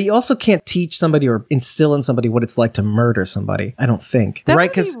guys. But you also can't teach somebody or instill in somebody what it's like to murder somebody, I don't think. That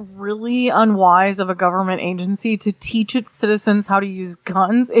right? would be really unwise of a government agency to teach its citizens how to use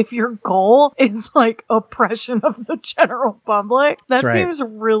guns if your goal is like oppression of the general public. That seems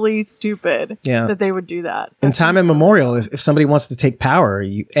really stupid that they would do that. In time immemorial, if somebody wants to take power,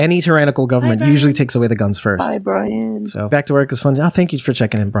 any tyrannical government usually takes away the guns first. Hi, Brian. So back to work is fun. Oh, thank you for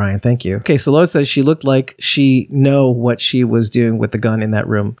checking in, Brian. Thank you. Okay, so Lois says she looked like she know what she was doing with the gun in that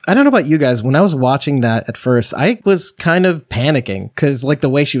room. I don't know about you guys. When I was watching that at first, I was kind of panicking because like the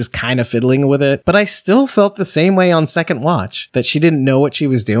way she was kind of fiddling with it, but I still felt the same way on second watch that she didn't know what she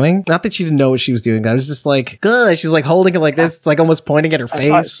was doing. Not that she didn't know what she was doing. I was just like, good. She's like holding it like this. It's like almost pointing at her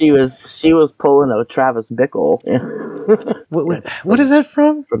face. She was pulling a Travis Bickle. What is that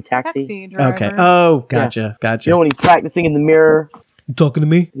from? From Taxi. Taxi driver. Okay. Oh, gotcha. Gotcha. You know when he's practicing in the mirror? You talking to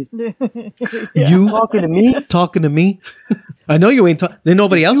me? You talking to me? Talking to me? I know you ain't talking. There's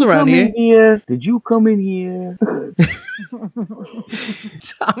nobody else around here. Did you come in here?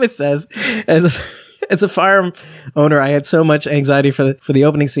 Thomas says, as a firearm owner, I had so much anxiety for the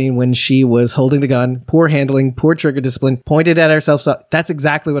opening scene when she was holding the gun. Poor handling, poor trigger discipline, pointed at herself. So that's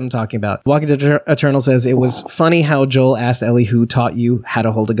exactly what I'm talking about. Walking to Eternal says, it was funny how Joel asked Ellie who taught you how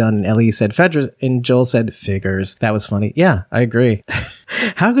to hold a gun. And Ellie said, Fedra. And Joel said, figures. That was funny. Yeah, I agree.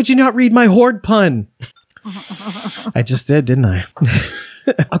 How could you not read my horde pun? I just did, didn't I?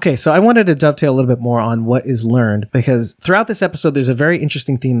 Okay, so I wanted to dovetail a little bit more on what is learned, because throughout this episode, there's a very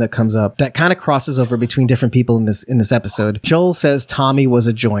interesting theme that comes up that kind of crosses over between different people in this episode. Joel says Tommy was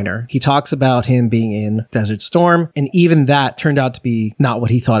a joiner. He talks about him being in Desert Storm, and even that turned out to be not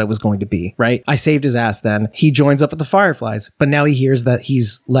what he thought it was going to be, right? I saved his ass then. He joins up with the Fireflies, but now he hears that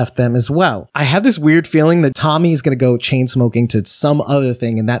he's left them as well. I have this weird feeling that Tommy is going to go chain smoking to some other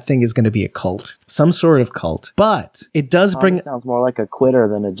thing, and that thing is going to be a cult. Some sort of cult. But it does bring... sounds more like a quitter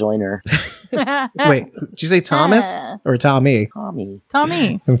than a joiner. Wait, did you say Thomas or Tommy? Tommy.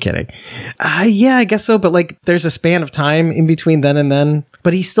 I'm kidding. Yeah, I guess so. But like, there's a span of time in between then and then.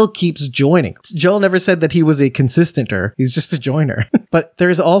 But he still keeps joining. Joel never said that he was a consistenter. He's just a joiner. But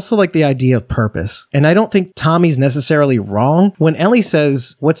there's also like the idea of purpose. And I don't think Tommy's necessarily wrong. When Ellie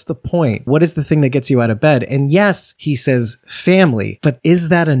says, what's the point? What is the thing that gets you out of bed? And yes, he says family. But is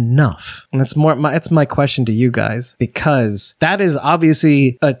that enough? And that's my question to you guys. Because that is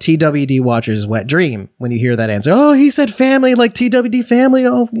obviously a TWD watch watcher's wet dream when you hear that answer. Oh, he said family, like TWD family.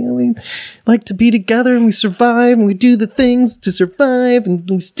 Oh, we like to be together and we survive and we do the things to survive and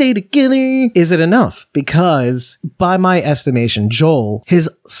we stay together. Is it enough? Because by my estimation, Joel, his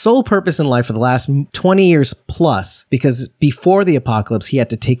sole purpose in life for the last 20 years plus, because before the apocalypse, he had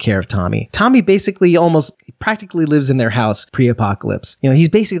to take care of Tommy. Tommy basically almost practically lives in their house pre-apocalypse. He's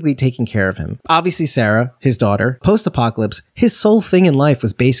basically taking care of him. Obviously, Sarah, his daughter, post-apocalypse, his sole thing in life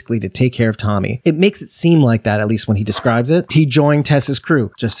was basically to take care of Tommy. It makes it seem like that, at least when he describes it. He joined Tess's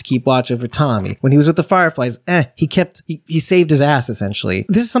crew just to keep watch over Tommy. When he was with the Fireflies, he saved his ass, essentially.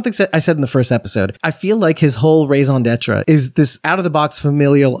 This is something I said in the first episode. I feel like his whole raison d'etre is this out-of-the-box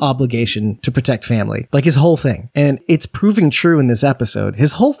familial obligation to protect family. Like his whole thing. And it's proving true in this episode.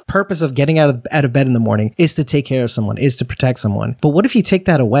 His whole purpose of getting out of bed in the morning is to take care of someone, is to protect someone. But what if you take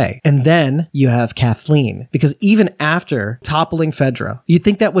that away? And then you have Kathleen. Because even after toppling Fedra, you'd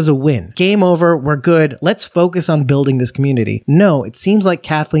think that was a win. Game over, we're good. Let's focus on building this community. No, it seems like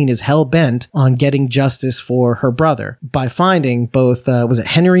Kathleen is hell-bent on getting justice for her brother by finding both, was it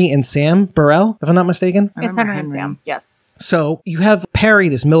Henry and Sam Burrell, if I'm not mistaken? It's Henry and Sam, yes. So you have Perry,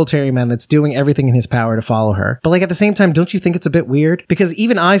 this military man that's doing everything in his power to follow her. But like at the same time, don't you think it's a bit weird? Because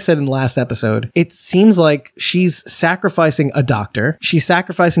even I said in the last episode, it seems like she's sacrificing a doctor. She's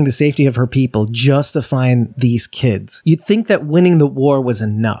sacrificing the safety of her people just to find these kids. You'd think that winning the war was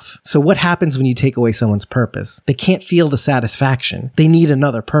enough. So what happens when you take away someone's purpose? They can't feel the satisfaction. They need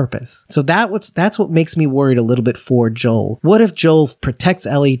another purpose. So that's what makes me worried a little bit for Joel. What if Joel protects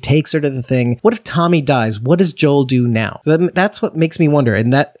Ellie, takes her to the thing? What if Tommy dies? What does Joel do now? So that's what makes me wonder.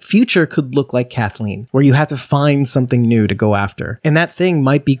 And that future could look like Kathleen, where you have to find something new to go after. And that thing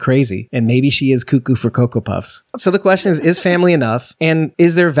might be crazy. And maybe she is cuckoo for Cocoa Puffs. So the question is family enough? And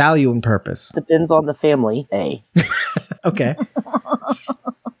is there value in purpose? Depends on the family, Okay.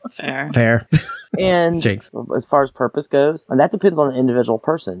 Fair. And Jinx. as far as purpose goes, and that depends on the individual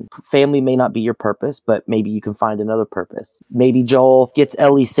person. Family may not be your purpose, but maybe you can find another purpose. Maybe Joel gets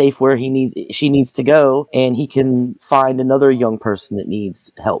Ellie safe where she needs to go, and he can find another young person that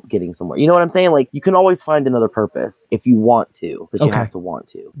needs help getting somewhere. You know what I'm saying? Like, you can always find another purpose if you want to, but you have to want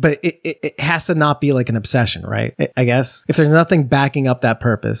to. But it has to not be like an obsession, right? I guess if there's nothing backing up that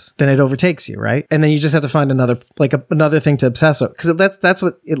purpose, then it overtakes you, right? And then you just have to find another thing to obsess over. Because that's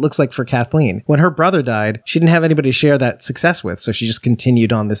what it looks like for Kathleen. When her brother died, she didn't have anybody to share that success with, so she just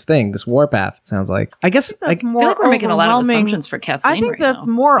continued on this warpath. Sounds like. I guess that's more. I feel like we're making a lot of assumptions for Kathleen. I think right that's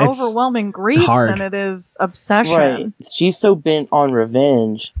now. more It's overwhelming grief hard. than it is obsession. Right. She's so bent on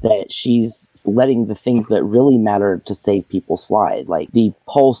revenge that she's letting the things that really matter to save people slide, like the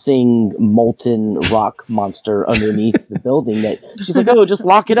pulsing molten rock monster underneath the building that she's like, oh, just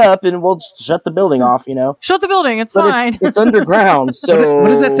lock it up and we'll just shut the building off, Shut the building, it's but fine. it's underground. So what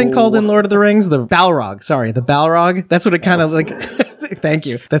is that thing called in Lord of the Rings? The Balrog. Sorry, the Balrog. That's what it kind of like. Thank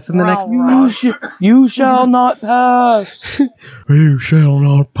you. That's in the next. You shall not pass. You shall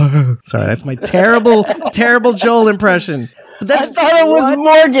not pass. Sorry, that's my terrible Joel impression. But I thought it was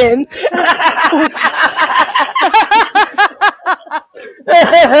Morgan.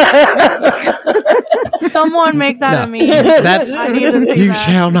 Someone make that a meme. That's I need to see you that.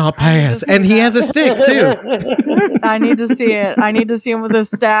 shall not pass, and he has a stick too. I need to see it. I need to see him with his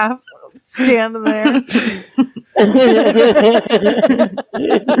staff standing there.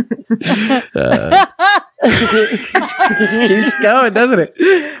 It keeps going, doesn't it?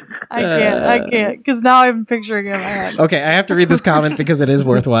 I can't, because now I'm picturing it in my head. Okay, I have to read this comment because it is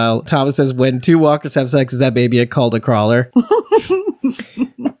worthwhile. Thomas says, when two walkers have sex, is that baby called a crawler? No,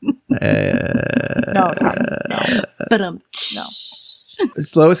 Thomas, no. But No.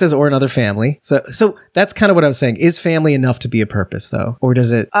 Lois says, or another family. So that's kind of what I was saying. Is family enough to be a purpose, though? Or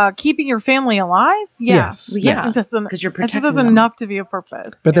does it... Keeping your family alive? Yeah. Yes. Yeah, Yes. because you're I think protecting that's them. enough to be a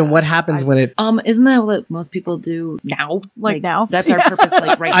purpose. But then what happens when it... Isn't that what most people do now? Like now? That's our purpose,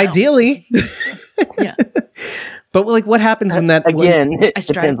 like right now. Ideally. Yeah. But like, what happens when that... Again, it I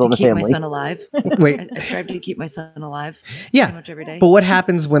strive depends to on the keep my family. son alive. Wait. I strive to keep my son alive. Yeah. Pretty much every day. But what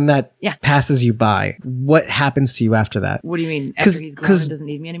happens when that Yeah. passes you by? What happens to you after that? What do you mean? After 'Cause- he's grown 'cause- and doesn't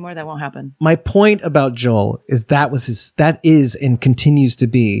need me anymore? That won't happen. My point about Joel is that is and continues to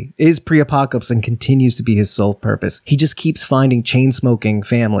be, is pre-apocalypse and continues to be his sole purpose. He just keeps finding chain-smoking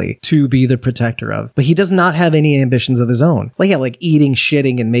family to be the protector of. But he does not have any ambitions of his own. Like eating,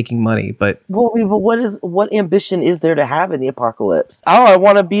 shitting, and making money. But Well, what ambition ambition is there to have in the apocalypse? Oh, I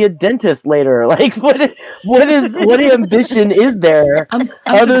want to be a dentist later. Like, what ambition is there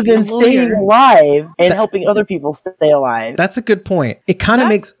other than staying alive and helping other people stay alive? That's a good point. It kind of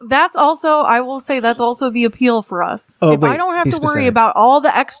makes... That's also, I will say, that's also the appeal for us. Oh, if I don't have to worry about all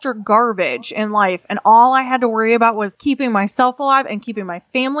the extra garbage in life and all I had to worry about was keeping myself alive and keeping my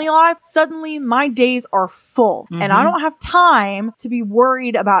family alive, suddenly my days are full and I don't have time to be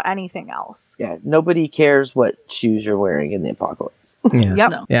worried about anything else. Yeah, nobody cares what shoes you're wearing in the apocalypse. Yeah.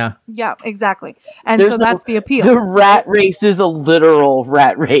 Yep. No. Yeah. Yeah, exactly. And so that's the appeal. The rat race is a literal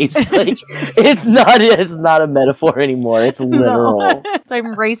rat race. Like, it's not a metaphor anymore. It's literal. No. So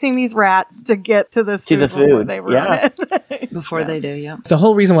I'm racing these rats to get to this food before they ruin it. Before they do, yeah. The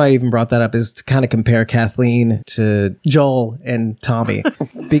whole reason why I even brought that up is to kind of compare Kathleen to Joel and Tommy,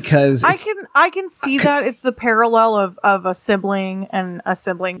 because I can see that it's the parallel of a sibling and a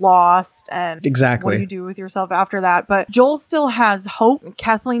sibling lost and exactly what do you do with yourself after that. But Joel still has hope.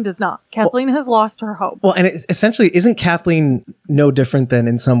 Kathleen does not. Kathleen has lost her hope. Well, and essentially, isn't Kathleen no different than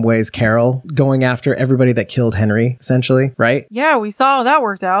in some ways Carol, going after everybody that killed Henry, essentially, right? Yeah, we saw how that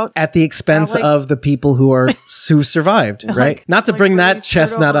worked out. At the expense of the people who survived, right? Not to bring that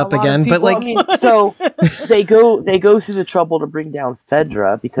chestnut up again, but like... I mean, so they go through the trouble to bring down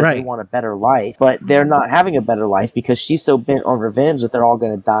Fedra because they want a better life, but they're not having a better life because she's so bent on revenge that they're all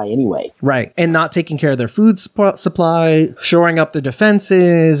going to die anyway. Right. And not taking care of their food supply, shoring up their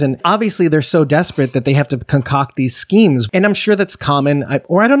defenses. And obviously they're so desperate that they have to concoct these schemes. And I'm sure that's common,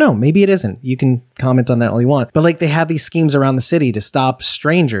 or I don't know, maybe it isn't. You can comment on that all you want. But like they have these schemes around the city to stop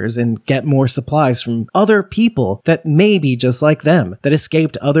strangers and get more supplies from other people that may be just like them, that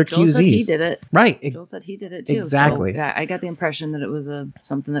escaped other Joel QZs. said he did it. Right. Joel said he did it too. Exactly. So, yeah, I got the impression that it was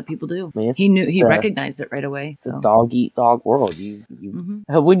something that people do. I mean, He recognized it right away. It's a dog eat dog world.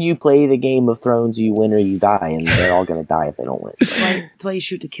 When you play the Game of Thrones, you win or you die, and they're all going to die if they don't win. That's why you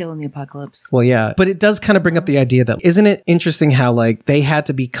shoot to kill in the apocalypse. Well, yeah, but it does kind of bring up the idea that isn't it interesting how like they had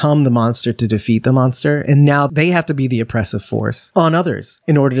to become the monster to defeat the monster, and now they have to be the oppressive force on others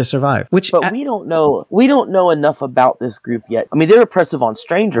in order to survive. But we don't know enough about this group yet. I mean, they're oppressive on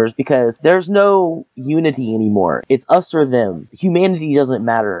strangers because there's no unity anymore. It's us or them. Humanity doesn't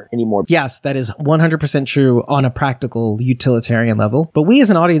matter anymore. Yes, that is 100% true on a practical utilitarian level. But we as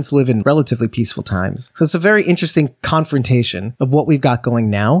an audience live in relatively peaceful times. So it's a very interesting confrontation of what we've got going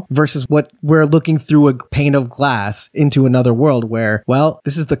now versus what we're looking through a pane of glass into another world where, well,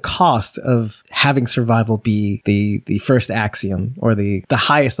 this is the cost of having survival be the first axiom or the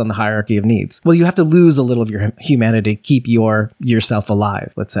highest on the hierarchy of needs. Well, you have to lose a little of your humanity to keep yourself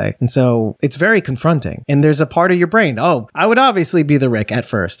alive, let's say. And so it's very confronting. And there's a part of your brain, oh, I would obviously be the Rick at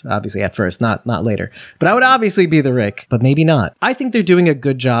first, not later, but I would obviously be the Rick, but maybe not. I think they're doing a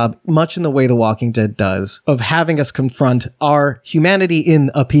good job, much in the way The Walking Dead does, of having us confront our humanity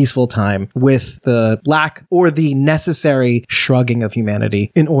in a peaceful time with the lack or the necessary shrugging of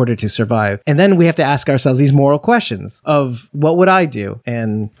humanity in order to survive. And then we have to ask ourselves these moral questions of what would I do?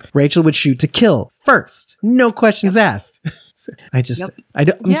 And Rachel would shoot to kill first. No questions asked. I'm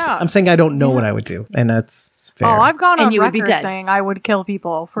saying I don't know what I would do. And that's fair. Oh, I've gone on you would be record dead. saying I would kill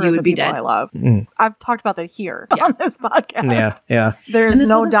people for You the would be people dead. I love. I've talked about that here on this podcast. Yeah. There's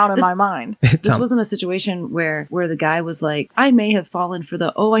no doubt in my mind. This wasn't a situation where the guy was like, I may have fallen for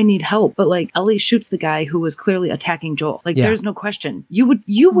I need help, but like Ellie shoots the guy who was clearly attacking Joel. Like there's no question. You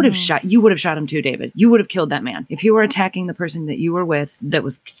would have shot him too, David. You would have killed that man. If you were attacking the person that you were with, that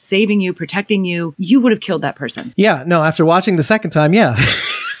was saving you, protecting you, you would have killed that person. Yeah, no, after watching the second time, yeah.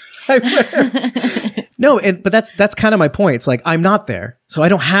 No, but that's kind of my point. It's like, I'm not there. So I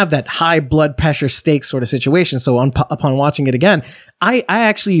don't have that high blood pressure stakes sort of situation. So upon watching it again, I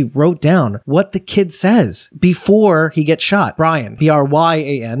actually wrote down what the kid says before he gets shot. Brian,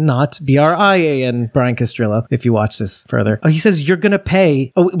 Bryan, not Brian, Brian Castrillo, if you watch this further. Oh, he says, you're going to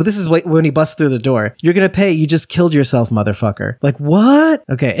pay. Oh, this is when he busts through the door. You're going to pay. You just killed yourself, motherfucker. Like, what?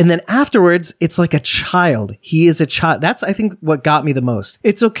 Okay. And then afterwards, it's like a child. He is a child. That's, I think, what got me the most.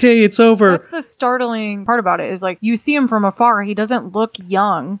 It's okay. It's over. That's the startling part about it is like, you see him from afar. He doesn't look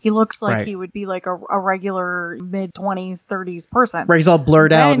young. He looks like he would be like a regular mid-20s, 30s person. Right, he's all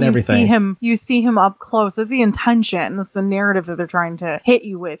blurred out and everything. You see him up close. That's the intention. That's the narrative that they're trying to hit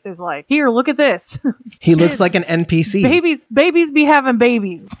you with is like, here, look at this. He looks like an NPC. Babies be having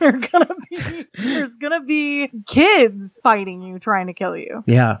babies. There's gonna be kids fighting you, trying to kill you.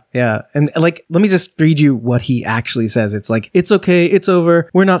 Yeah. And like, let me just read you what he actually says. It's like, it's okay, it's over.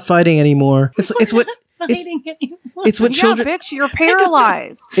 We're not fighting anymore. It's what Fighting anymore. It's what Yeah, children. bitch, you're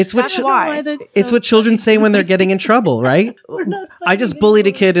paralyzed. It's what That's chi- why. It's what children say when they're getting in trouble, right? I just bullied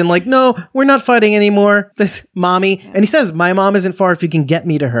a kid and like, no, we're not fighting anymore. This mommy, and he says, my mom isn't far. If you can get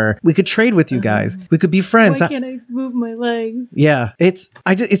me to her, we could trade with you guys. We could be friends. Why can't I move my legs? Yeah, it's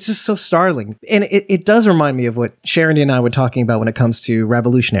just so startling, and it does remind me of what Sharon and I were talking about when it comes to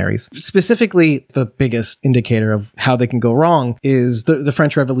revolutionaries. Specifically, the biggest indicator of how they can go wrong is the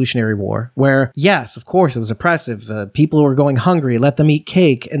French Revolutionary War, where yes, of course, it was oppressive. People were going hungry. Let them eat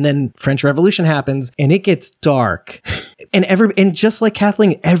cake, and then French Revolution happens, and it gets dark, and just like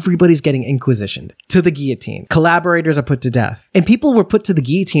Kathleen, everybody's getting inquisitioned to the guillotine. Collaborators are put to death, and people were put to the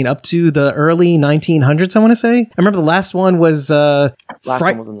guillotine up to the early 1900s. I want to say. I remember the last one was Last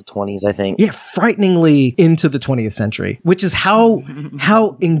one was in the 20s, I think. yeah, frighteningly into the 20th century, which is how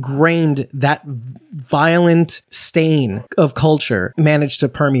ingrained that violent stain of culture managed to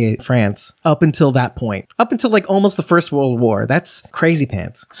permeate France up until that point, up until like almost the First World War. That's crazy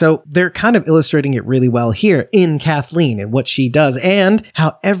pants. So they're kind of illustrating it really well here in Kathleen and what she does and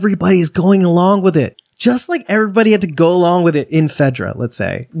how everybody's going along with it. Just like everybody had to go along with it in Fedra, let's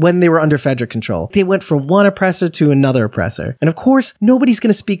say, when they were under Fedra control. They went from one oppressor to another oppressor. And of course, nobody's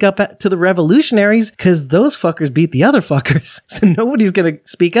going to speak up to the revolutionaries because those fuckers beat the other fuckers. So nobody's going to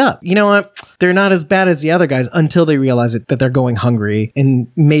speak up. You know what? They're not as bad as the other guys until they realize that they're going hungry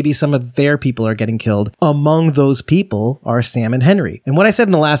and maybe some of their people are getting killed. Among those people are Sam and Henry. And what I said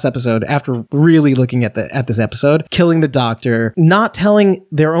in the last episode, after really looking at this episode, killing the doctor, not telling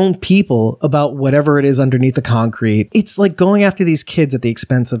their own people about whatever it is underneath the concrete. It's like going after these kids at the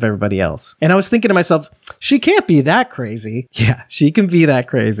expense of everybody else. And I was thinking to myself, she can't be that crazy. Yeah, she can be that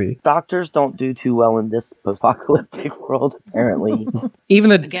crazy. Doctors don't do too well in this post-apocalyptic world, apparently.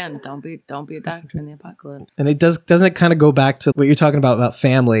 Again, don't be a doctor in the apocalypse. And doesn't it kind of go back to what you're talking about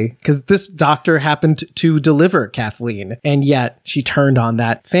family? Because this doctor happened to deliver Kathleen, and yet she turned on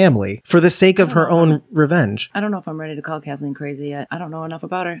that family for the sake of her own revenge. I don't know if I'm ready to call Kathleen crazy yet. I don't know enough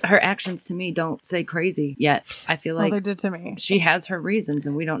about her. Her actions to me don't say crazy yet. I feel like they did to me. She has her reasons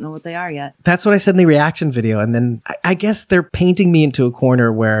and we don't know what they are yet. That's what I said in the reaction video. And then I guess they're painting me into a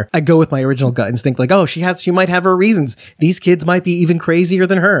corner where I go with my original gut instinct, like, oh, she might have her reasons. These kids might be even crazier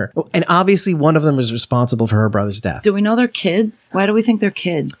than her. And obviously one of them is responsible for her brother's death. Do we know they're kids? Why do we think they're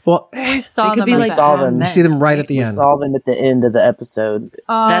kids? Well, We saw They could them. be at like the saw end. them. you see them right at the We end. saw them at the end of the episode.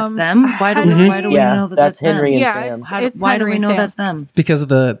 That's them? Why do we Yeah, know that that's that's Henry them? and Yeah, Sam. it's Why do Henry we and know Sam. that's them? Because of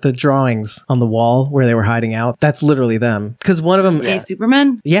the drawings on the wall where they were hiding out. That's literally them. Because one of them, Hey,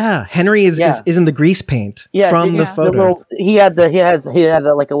 Superman? yeah, Henry is in the grease paint from the yeah. photos. He had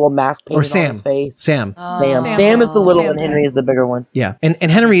like a little mask painted Or on Sam. his face. Sam. Sam. Sam. Sam is the little Sam one. Henry is the bigger one. Yeah. And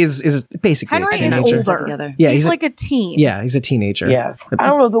Henry is basically Henry a is teenager. older. Together. Yeah, he's he's like a teen. Yeah, he's a teenager. Yeah. I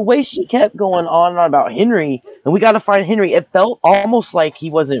don't know, the way she kept going on and on about Henry, and we got to find Henry, it felt almost like he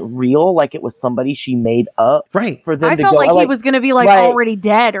wasn't real, like it was somebody she made up Right. for them I to felt go. like he was going to be like Right. already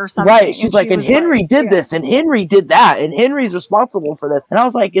dead or something. Right. She's like, and was Henry did yeah. this, and Henry did that, and Henry's responsible for this. And I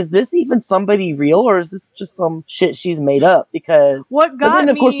was like, is this even somebody real, or is this just some shit she's made up? Because What but got then,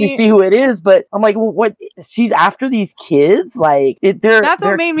 of course, we me- see who it is, but I'm like, well, what? She's after these kids? Like, That's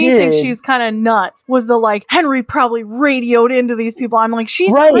what made me think she's kind of nuts. Was the like Henry probably radioed into these people? I'm like,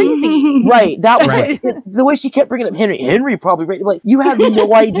 she's Right. crazy. Right, that was Right. the way she kept bringing up Henry. Henry probably like you have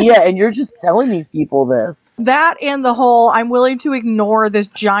no idea, and you're just telling these people this. That and the whole I'm willing to ignore this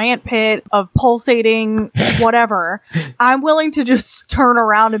giant pit of pulsating whatever. I'm willing to just turn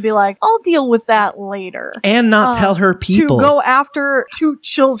around and be like, I'll deal with that later. And not tell her people. To go after two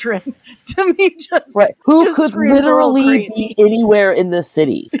children to me just Right, who just could screams a little literally crazy. be anywhere in the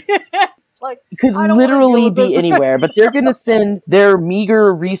city? It's like Could I don't wanna literally deal with be this. anywhere, but they're gonna send their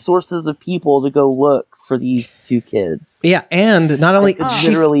meager resources of people to go look for these two kids. Yeah, and not only It could she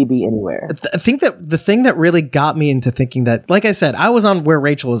literally be anywhere. I think that the thing that really got me into thinking that, like I said, I was on where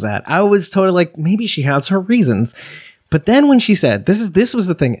Rachel was at. I was totally like, maybe she has her reasons. But then when she said, this was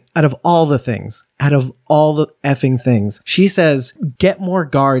the thing, out of all the effing things, she says, get more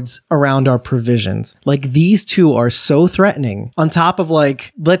guards around our provisions. Like, these two are so threatening. On top of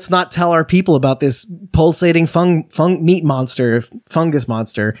like, let's not tell our people about this pulsating fungus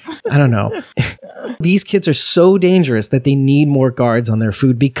monster. I don't know. These kids are so dangerous that they need more guards on their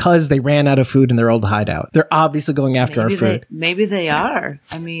food because they ran out of food in their old hideout. They're obviously going after our food. Maybe they are.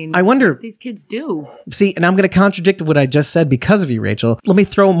 I mean, I wonder. what these kids do. See, and I'm going to contradict what I just said because of you, Rachel. Let me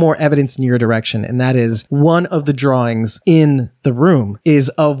throw more evidence in your direction. And that is one of the drawings in the room is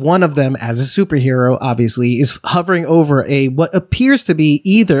of one of them as a superhero, obviously, is hovering over what appears to be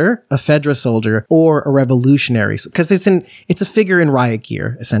either a Fedra soldier or a revolutionary. Because it's a figure in riot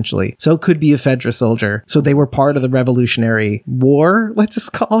gear, essentially. So it could be a Fedra Winter Soldier. So they were part of the Revolutionary War, let's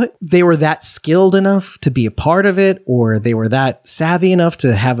just call it. They were that skilled enough to be a part of it, or they were that savvy enough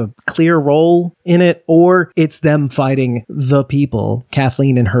to have a clear role in it, or it's them fighting the people,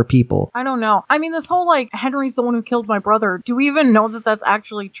 Kathleen and her people. I don't know. I mean, this whole like Henry's the one who killed my brother. Do we even know that that's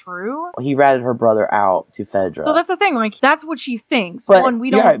actually true? He ratted her brother out to Fedra. So that's the thing. Like, that's what she thinks. But, One, we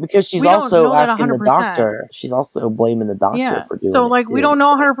don't. yeah, because she's we don't also know that asking the 100%. doctor. She's also blaming the doctor for doing so it. like too. we don't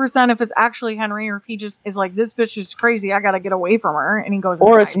know 100% if it's actually Henry or if he just is like, this bitch is crazy, I gotta get away from her, and he goes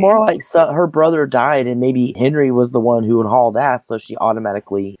Or into it's hiding. more like her brother died and maybe Henry was the one who had hauled ass, so she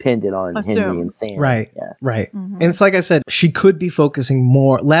automatically pinned it on Henry and Sam. Right. Yeah. Right. Mhm. And it's like I said, she could be focusing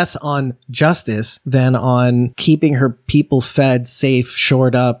less on justice than on keeping her people fed, safe,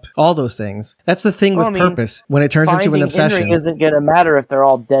 shored up, all those things. That's the thing with purpose. When it turns into an Finding obsession. Henry isn't going to matter if they're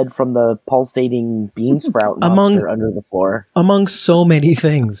all dead from the pulsating bean sprout monster under the floor. Among so many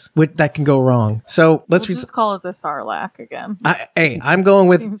things that can go wrong. So let's We'll just call it the Sarlacc again. I'm going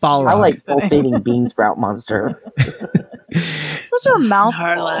with Seems Balrog. I like pulsating bean sprout monster. Such a mouthful.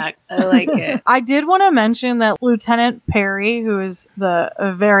 Sarlacc. I like it. I did want to mention that Lieutenant Perry, who is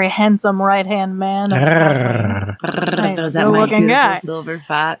a very handsome right-hand man, Is that my good-looking beautiful guy. silver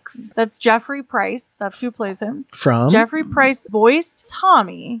fox? That's Jeffrey Price. That's who plays him. From? Jeffrey Price voiced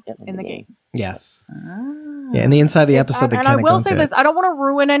Tommy in the games. Yes. Yeah, in the inside of the episode, they And kind I of will say this, I don't want to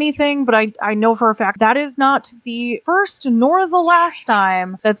ruin anything, but I know for a fact that is not the first nor the last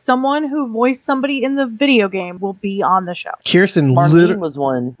time that someone who voiced somebody in the video game will be on the show. Kirsten Marlene was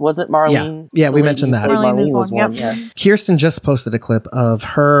one. Was it Marlene? Yeah, we The mentioned lady that. who played Marlene was one. Yep. Yeah. Kirsten just posted a clip of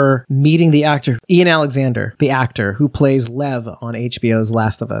her meeting the actor, Ian Alexander, the actor who plays Lev on HBO's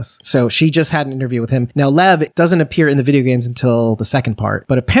Last of Us. So she just had an interview with him. Now, Lev doesn't appear in the video games until the second part,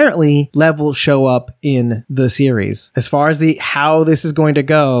 but apparently Lev will show up in the series. As far as how this is going to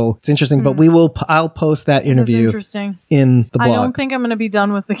go, it's interesting, but I'll post that interview interesting. in the blog. I don't think I'm going to be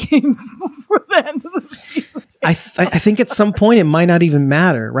done with the games before the end of the season. I think at some point it might not even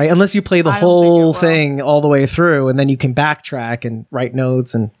matter, right? Unless you play the whole thing all the way through, and then you can backtrack and write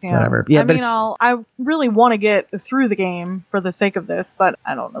notes and whatever. Yeah, but I really want to get through the game for the sake of this, but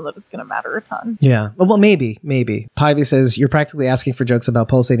I don't know that it's going to matter a ton. yeah. Well, maybe. Pivy says you're practically asking for jokes about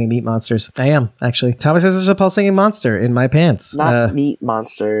pulsating meat monsters. I am actually. Thomas says there's a pulsating monster in my pants. Not meat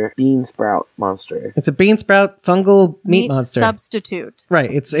monster, bean sprout monster. It's a bean sprout fungal meat monster. Substitute. Right.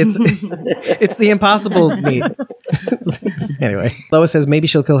 It's it's the impossible meat. Anyway, Lois says maybe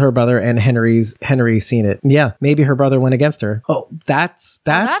she'll kill her brother, and Henry's seen it. Yeah, maybe her brother went against her. Oh, that's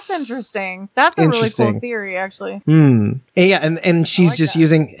interesting. That's a really interesting. cool theory, actually, Yeah, and she's just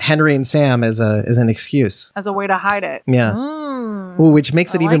using Henry and Sam as an excuse. as a way to hide it. Yeah. Ooh, which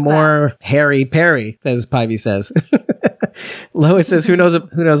makes it even more Harry Perry, as Pivy says. Lois says, who knows,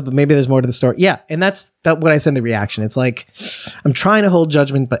 but maybe there's more to the story. Yeah, and that's what I said in the reaction. It's like, I'm trying to hold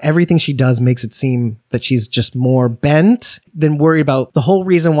judgment, but everything she does makes it seem that she's just more bent than worried about the whole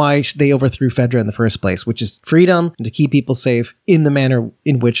reason why they overthrew Fedra in the first place, which is freedom and to keep people safe in the manner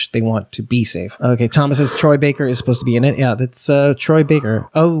in which they want to be safe. Okay, Thomas says Troy Baker is supposed to be in it. Yeah, that's Troy Baker.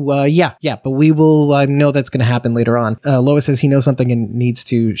 Oh, yeah, but we will know that's going to happen later on. Lois says he knows something and needs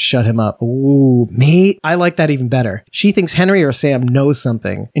to shut him up. Ooh, mate, I like that even better. She thinks Henry or Sam knows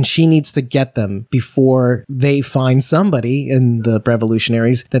something, and she needs to get them before they find somebody in the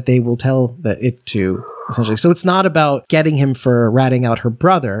revolutionaries that they will tell it to. Essentially. So it's not about getting him for ratting out her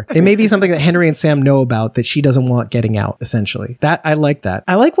brother. It may be something that Henry and Sam know about that she doesn't want getting out, essentially. I like that.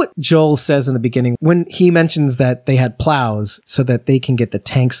 I like what Joel says in the beginning when he mentions that they had plows so that they can get the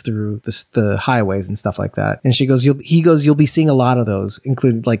tanks through the highways and stuff like that. And he goes, you'll be seeing a lot of those,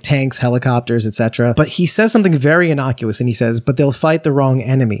 including like tanks, helicopters, etc. But he says something very innocuous, and he says, but they'll fight the wrong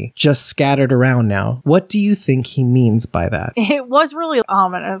enemy, just scattered around now. What do you think he means by that? It was really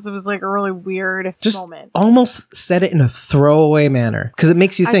ominous. It was like a really weird moment. Almost said it in a throwaway manner because it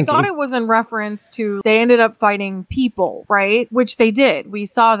makes you think. I thought it was in reference to they ended up fighting people, right? Which they did. We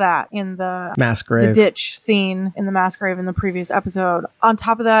saw that in the mass grave, the ditch scene in the mass grave in the previous episode. On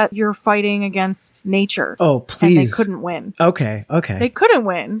top of that, you're fighting against nature. Oh, please! And they couldn't win. Okay. They couldn't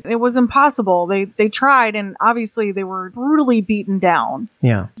win. It was impossible. They tried, and obviously they were brutally beaten down.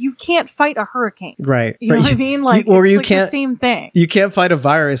 Yeah. You can't fight a hurricane, right? You know what I mean? Like, or it's you like can't. The same thing. You can't fight a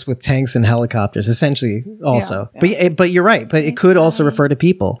virus with tanks and helicopters. Essentially, crazy also. Yeah. But you're right. But it could also refer to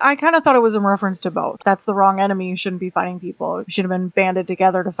people. I kind of thought it was in reference to both. That's the wrong enemy. You shouldn't be fighting people. You should have been banded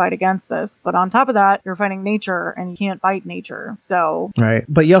together to fight against this. But on top of that, you're fighting nature and you can't fight nature. So Right.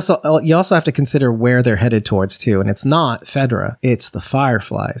 But you also have to consider where they're headed towards too. And it's not Fedra, it's the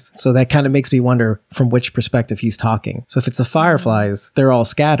Fireflies. So that kind of makes me wonder from which perspective he's talking. So if it's the Fireflies, they're all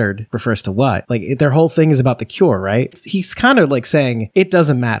scattered, refers to what? Like their whole thing is about the cure, right? He's kind of like saying it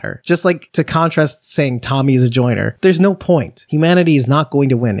doesn't matter. Just like to contrast saying Tommy is a joiner. There's no point. Humanity is not going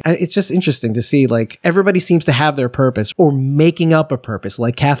to win. It's just interesting to see like everybody seems to have their purpose or making up a purpose.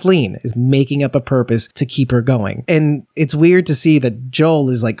 Like Kathleen is making up a purpose to keep her going. And it's weird to see that Joel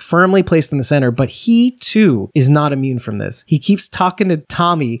is like firmly placed in the center, but he too is not immune from this. He keeps talking to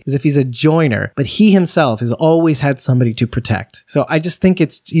Tommy as if he's a joiner, but he himself has always had somebody to protect. So I just think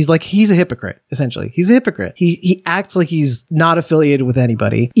he's a hypocrite, essentially. He's a hypocrite. He acts like he's not affiliated with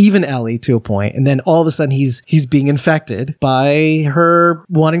anybody, even Ellie to a point, and then all of a sudden he's being infected by her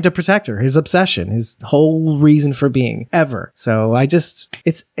wanting to protect her, his obsession, his whole reason for being ever. So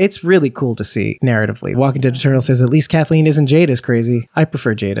it's really cool to see narratively. Walking Dead Eternal says at least Kathleen isn't Jadis crazy. I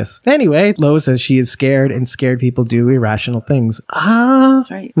prefer Jadis. Anyway, Lois says she is scared and scared people do irrational things.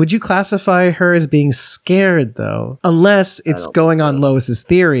 That's right. Would you classify her as being scared though? Unless it's going on Lois's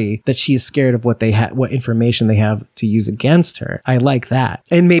theory that she is scared of what information they have to use against her. I like that.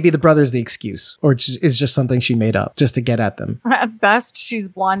 And maybe the brother's the excuse, or is just something she made up just to get at them. at best, she's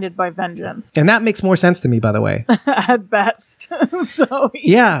blinded by vengeance. And that makes more sense to me, by the way. At best. So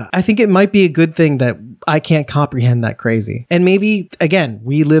yeah, I think it might be a good thing that I can't comprehend that crazy. And maybe, again,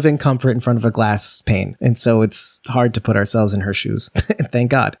 we live in comfort in front of a glass pane. And so it's hard to put ourselves in her shoes.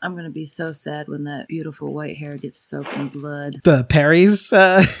 Thank God. I'm going to be so sad when that beautiful white hair gets soaked in blood. The Perry's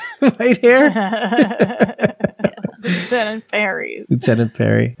white hair? Lieutenant Perry. Lieutenant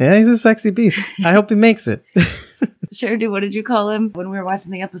Perry. Yeah, he's a sexy beast. I hope he makes it. Sheridan, what did you call him when we were watching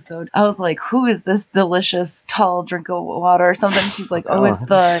the episode? I was like, who is this delicious tall drink of water or something? She's like, it's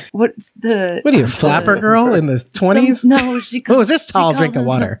what are you, flapper girl in the 20s? No, she calls, who is this tall drink of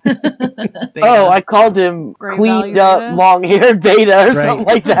water? I called him Great cleaned value up beta? long-haired beta or something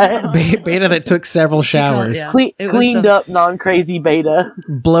like that. Beta that took several showers. yeah. Cleaned up non-crazy beta.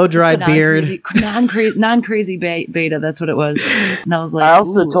 Blow-dried beard. Non-crazy beta, that's what it was. And I was like, I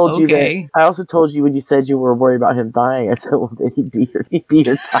also told you okay. that. I also told you when you said you were worried about him dying. I said, well, then he'd be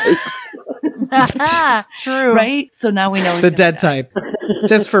your type. True. Right? So now we know he's The gonna dead die. type.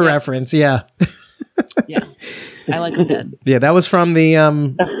 Just for reference, yeah. Yeah. I like him dead. Yeah, that was from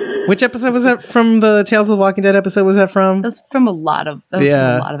the which episode was that from? The Tales of the Walking Dead episode was that from? That was from a lot of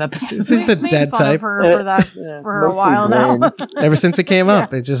episodes. This is the Made dead fun type. of her for that for a mostly while now. Glenn. Ever since it came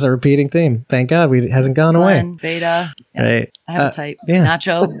up, it's just a repeating theme. Thank God it hasn't gone Glenn, away. Beta. Yeah. Right. I have a type. yeah.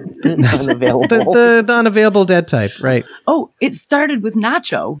 Nacho. Unavailable. The unavailable dead type, right. Oh, it started with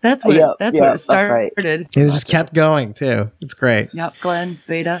Nacho. That's what Yeah, that's yeah, what it that's started. right. And it just kept going too. It's great. Yep, Glenn,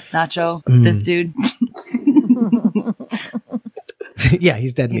 Beta, Nacho, Mm. this dude, Yeah,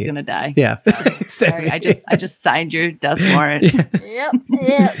 he's dead he's meat. gonna die. Yeah. He's dead Sorry, meat. I just signed your death warrant.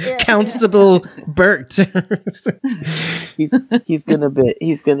 Yep. Constable Bert. He's gonna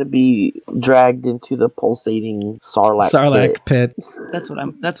be dragged into the pulsating Sarlacc pit. That's what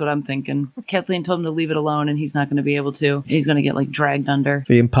I'm thinking. Kathleen told him to leave it alone, and he's not going to be able to. He's going to get like dragged under.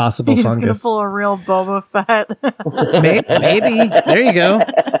 The impossible He's gonna fungus. pull a real Boba Fett. Maybe. There you go.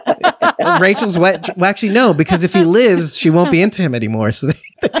 Rachel's wet. Well, actually, no, because if he lives, she won't be into him anymore. So there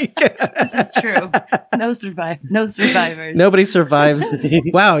you go. This is true. No survivors. Nobody survives.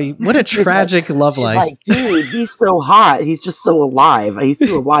 Wow, what a tragic love She's life. like, dude, he's so hot. He's just so alive. He's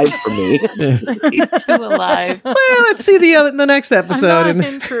too alive for me. He's too alive. Well, let's see the next episode. I'm not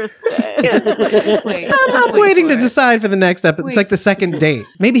And interested. Just wait. I'm waiting to decide for the next episode. It's like the second date.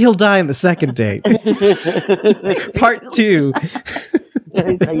 Maybe he'll die in the second date. Part 2.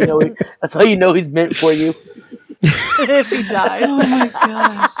 That's how you know he's meant for you. If he dies. Oh my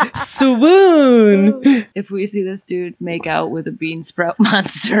gosh. Swoon. If we see this dude make out with a bean sprout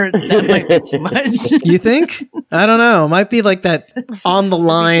monster, that might be too much. You think? I don't know. Might be like that on the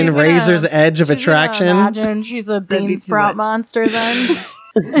line, She's gonna- razor's edge of She's gonna attraction. Imagine she's a That'd be bean too sprout much. monster then.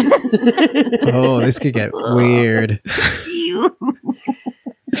 Oh, this could get weird.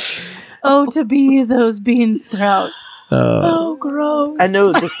 Oh, to be those bean sprouts. Oh, gross. I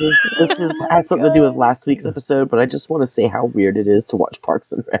know this has something to do with last week's episode, but I just want to say how weird it is to watch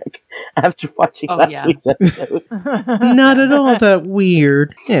Parks and Rec after watching last week's episode. Not at all that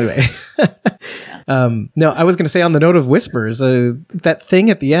weird. Anyway. No, I was going to say on the note of whispers, that thing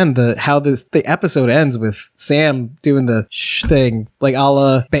at the end, how the episode ends with Sam doing the shh thing, like a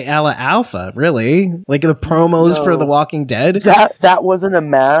la Alpha, really? Like the promos for The Walking Dead? That wasn't a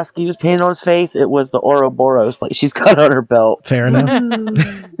mask he was painting on his face. It was the Ouroboros, like she's got on her belt. Fair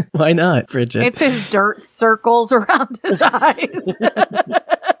enough. Why not, Bridget? It's his dirt circles around his eyes.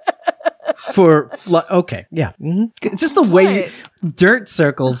 Okay, yeah. Mm-hmm. Just the way dirt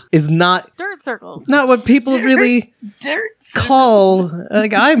circles is not what people really call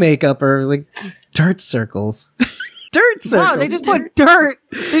like eye makeup or like dirt circles. Dirt circles. Wow, they just put dirt.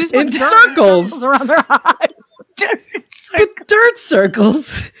 They just put dirt circles around their eyes. Dirt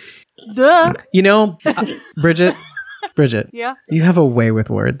circles. Duh. You know, Bridget. Yeah. You have a way with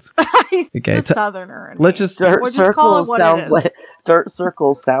words. Okay, the Southerner. Let's just dirt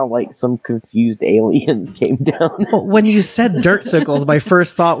circles sound like some confused aliens came down. Well, when you said dirt circles, my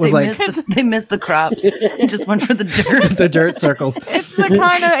first thought was they missed the crops and just went for the dirt. The dirt circles. It's the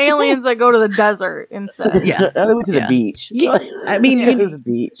kind of aliens that go to the desert instead. Yeah, they went to the beach. Yeah, I mean, the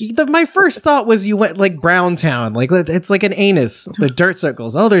beach. My first thought was you went like Browntown, like it's like an anus. The dirt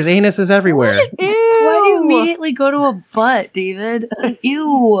circles. Oh, there's anuses everywhere. Ew. Why do you immediately go to a butt, David?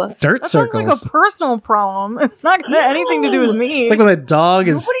 Ew. Dirt that circles. Sounds like a personal problem. It's not going to have anything to do with me. Like when a dog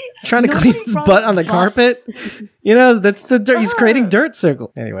is trying to clean his butt on the carpet. You know, that's the dirt. He's creating dirt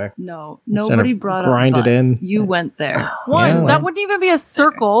circle. Anyway. No, nobody brought up butts. It in. You went there. That wouldn't even be a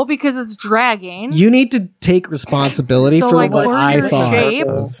circle because it's dragging. You need to take responsibility for like what I thought.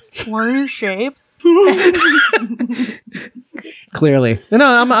 Learn your shapes. Clearly. No,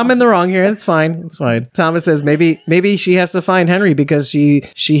 I'm in the wrong here. It's fine. It's fine. Thomas says maybe she has to find Henry because he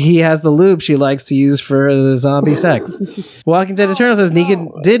has the lube she likes to use for the zombie sex. Walking Dead Eternal says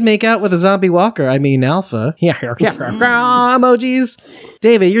Negan did make out with a zombie walker. I mean Alpha. Yeah. Emojis.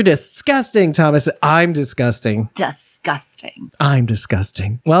 David, you're disgusting. Thomas, I'm disgusting. Disgusting. I'm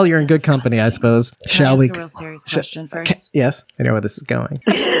disgusting. Well, you're in good company, I suppose. Shall we? A real serious question first. Yes, I know where this is going.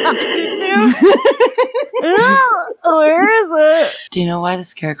 Where is it? Do you know why the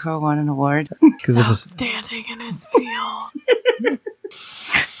Scarecrow won an award? Because it was standing in his field.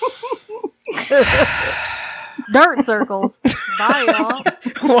 Dirt circles. Bye, y'all.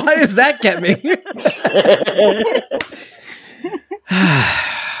 Why does that get me?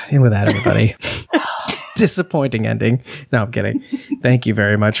 And with that, everybody. Disappointing ending. No, I'm kidding. Thank you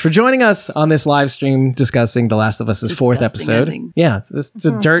very much for joining us on this live stream discussing The Last of Us' fourth episode. Ending. Yeah, this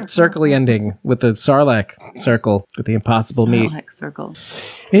the dirt circle-y ending with the Sarlacc circle with the impossible meat. Circle.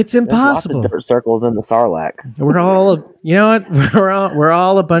 It's impossible. There's lots of dirt circles in the Sarlacc. We're all, you know what? We're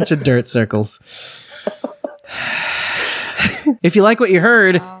all a bunch of dirt circles. If you like what you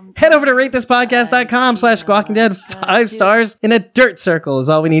heard, head over to ratethispodcast.com/squawkingdead. 5 stars in a dirt circle is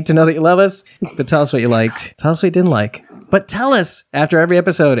all we need to know that you love us. But tell us what you liked. Tell us what you didn't like. But tell us after every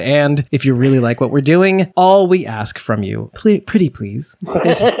episode. And if you really like what we're doing, all we ask from you, pretty please,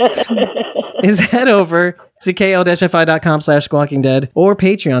 is head over to ko-fi.com/squawkingdead or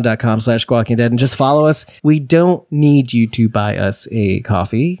patreon.com/squawkingdead and just follow us. We don't need you to buy us a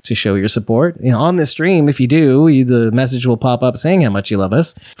coffee to show your support. You know, on this stream, if you do, the message will pop up saying how much you love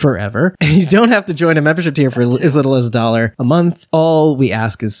us forever. And you don't have to join a membership tier for as little as $1 a month. All we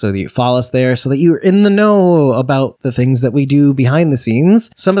ask is so that you follow us there so that you're in the know about the things that we do behind the scenes.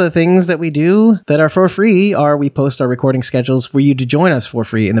 Some of the things that we do that are for free are we post our recording schedules for you to join us for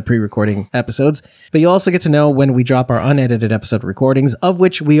free in the pre-recording episodes. But you also get to know when we drop our unedited episode recordings, of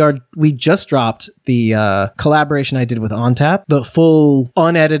which we just dropped the collaboration I did with OnTap, the full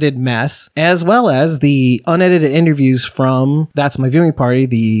unedited mess, as well as the unedited interviews from That's My Viewing Party,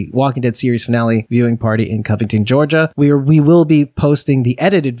 the Walking Dead series finale viewing party in Covington, Georgia. We will be posting the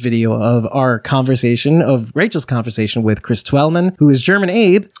edited video of Rachel's conversation with Chris Twellman, who is German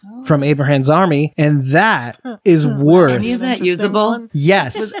Abe from Abraham's Army, and that is worth. Any of that usable?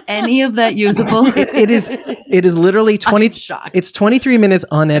 Yes. Was any of that usable? It is literally 20. It's 23 minutes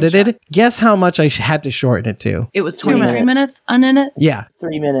unedited. Guess how much I had to shorten it to? It was 23 minutes unedited? Yeah.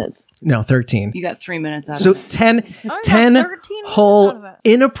 3 minutes. No, 13. You got 3 minutes out so of it. 10 whole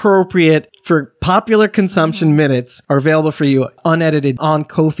inappropriate for popular consumption minutes are available for you unedited on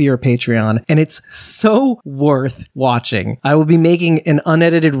Ko-fi or Patreon, and it's so worth watching. I will be making an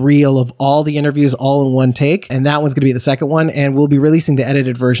unedited reel of all the interviews all in one take, and that one's going to be the second one, and we'll be releasing the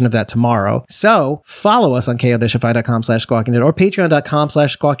edited version of that tomorrow. So follow us on ko-fi.com/squawkingdead or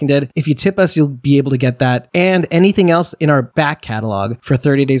patreon.com/squawkingdead. If you tip us, you'll be able to get that and anything else in our back catalog for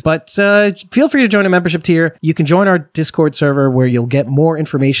 30 days. But feel free to join a membership tier. You can join our Discord server where you'll get more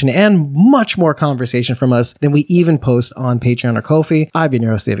information and much more conversation from us than we even post on Patreon or Ko-fi. I've been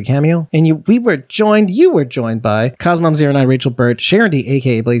your host, David Cameo, and you were joined by Cosmom09, Rachel Burt, Sharon D,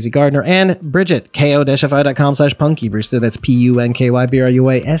 aka Blazy Gardner, and Bridget, ko-fi.com/Punky Brewster. That's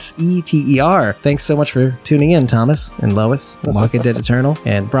PUNKYBRUASETER. Thanks so much for tuning in, Thomas and Lois, Walking Dead Eternal,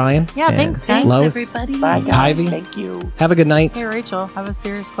 and Brian. Yeah, and thanks, guys. Lois, everybody. Bye, guys. Ivy. Thank you. Have a good night. Hey, Rachel, I have a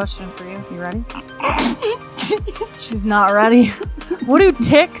serious question for you. You ready? She's not ready. What do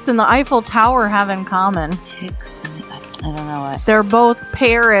ticks and the Eiffel Tower have in common? Ticks and the, I don't know what. They're both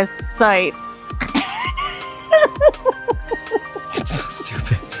parasites. It's so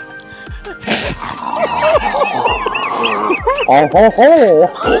stupid. Oh, ho, ho.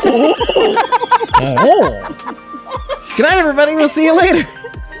 Good night, everybody. We'll see you later.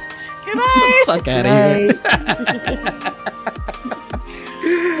 Good night. Fuck out of here.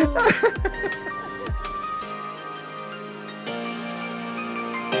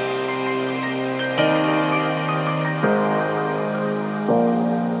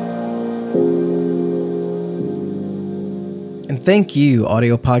 And thank you,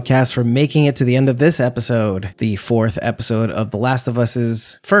 Audio Podcast, for making it to the end of this episode, the 4th episode of The Last of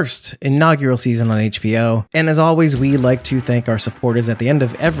Us's first inaugural season on HBO. And as always, we like to thank our supporters at the end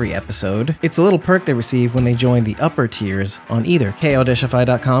of every episode. It's a little perk they receive when they join the upper tiers on either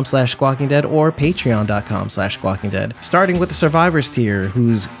ko-fi.com/squawkingdead or patreon.com/squawkingdead, starting with the Survivors tier,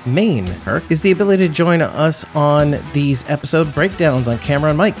 whose main perk is the ability to join us on these episode breakdowns on camera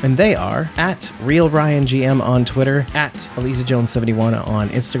and mic. And they are at RealRyanGM on Twitter, at ElisaJones71 on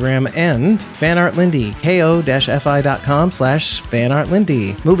Instagram, and FanArtLindy,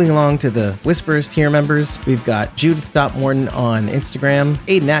 ko-fi.com/FanArtLindy. Moving along to the Whispers tier members, we've got Judith.Morton on Instagram,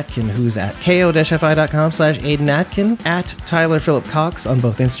 Aiden Atkin, who's at ko-fi.com/AidenAtkin, at Tyler Phillip Cox on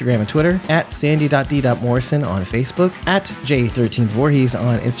both Instagram and Twitter, at Sandy.D.Morrison on Facebook, at J13Voorhees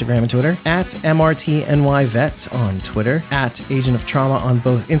on Instagram and Twitter, at MRTNYVet on Twitter, at Agent of Trauma on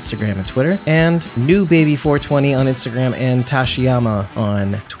both Instagram and Twitter, and NewBaby420 on Instagram and Tashiyama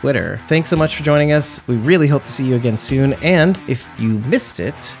on Twitter. Thanks so much for joining us. We really hope to see you again soon. And if you missed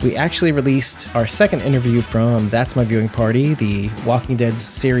it, we actually released our second interview from That's My Viewing Party, the Walking Dead's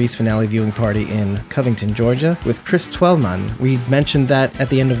series finale viewing party in Covington, Georgia, with Chris Twellman. We mentioned that at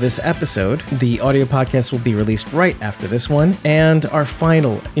the end of this episode. The audio podcast will be released right after this one. And our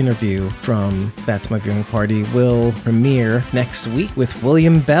final interview from That's My Viewing Party will premiere next week with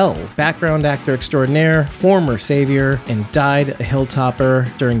William Bell, background actor extraordinaire, former savior, and died a hilltopper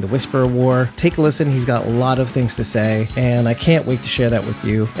during the Whisperer War. Take a listen, he's got a lot of things to say, and I can't wait to share that with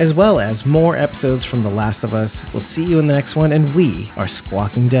you, as well as more episodes from The Last of Us. We'll see you in the next one, and we are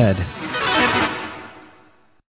Squawking Dead.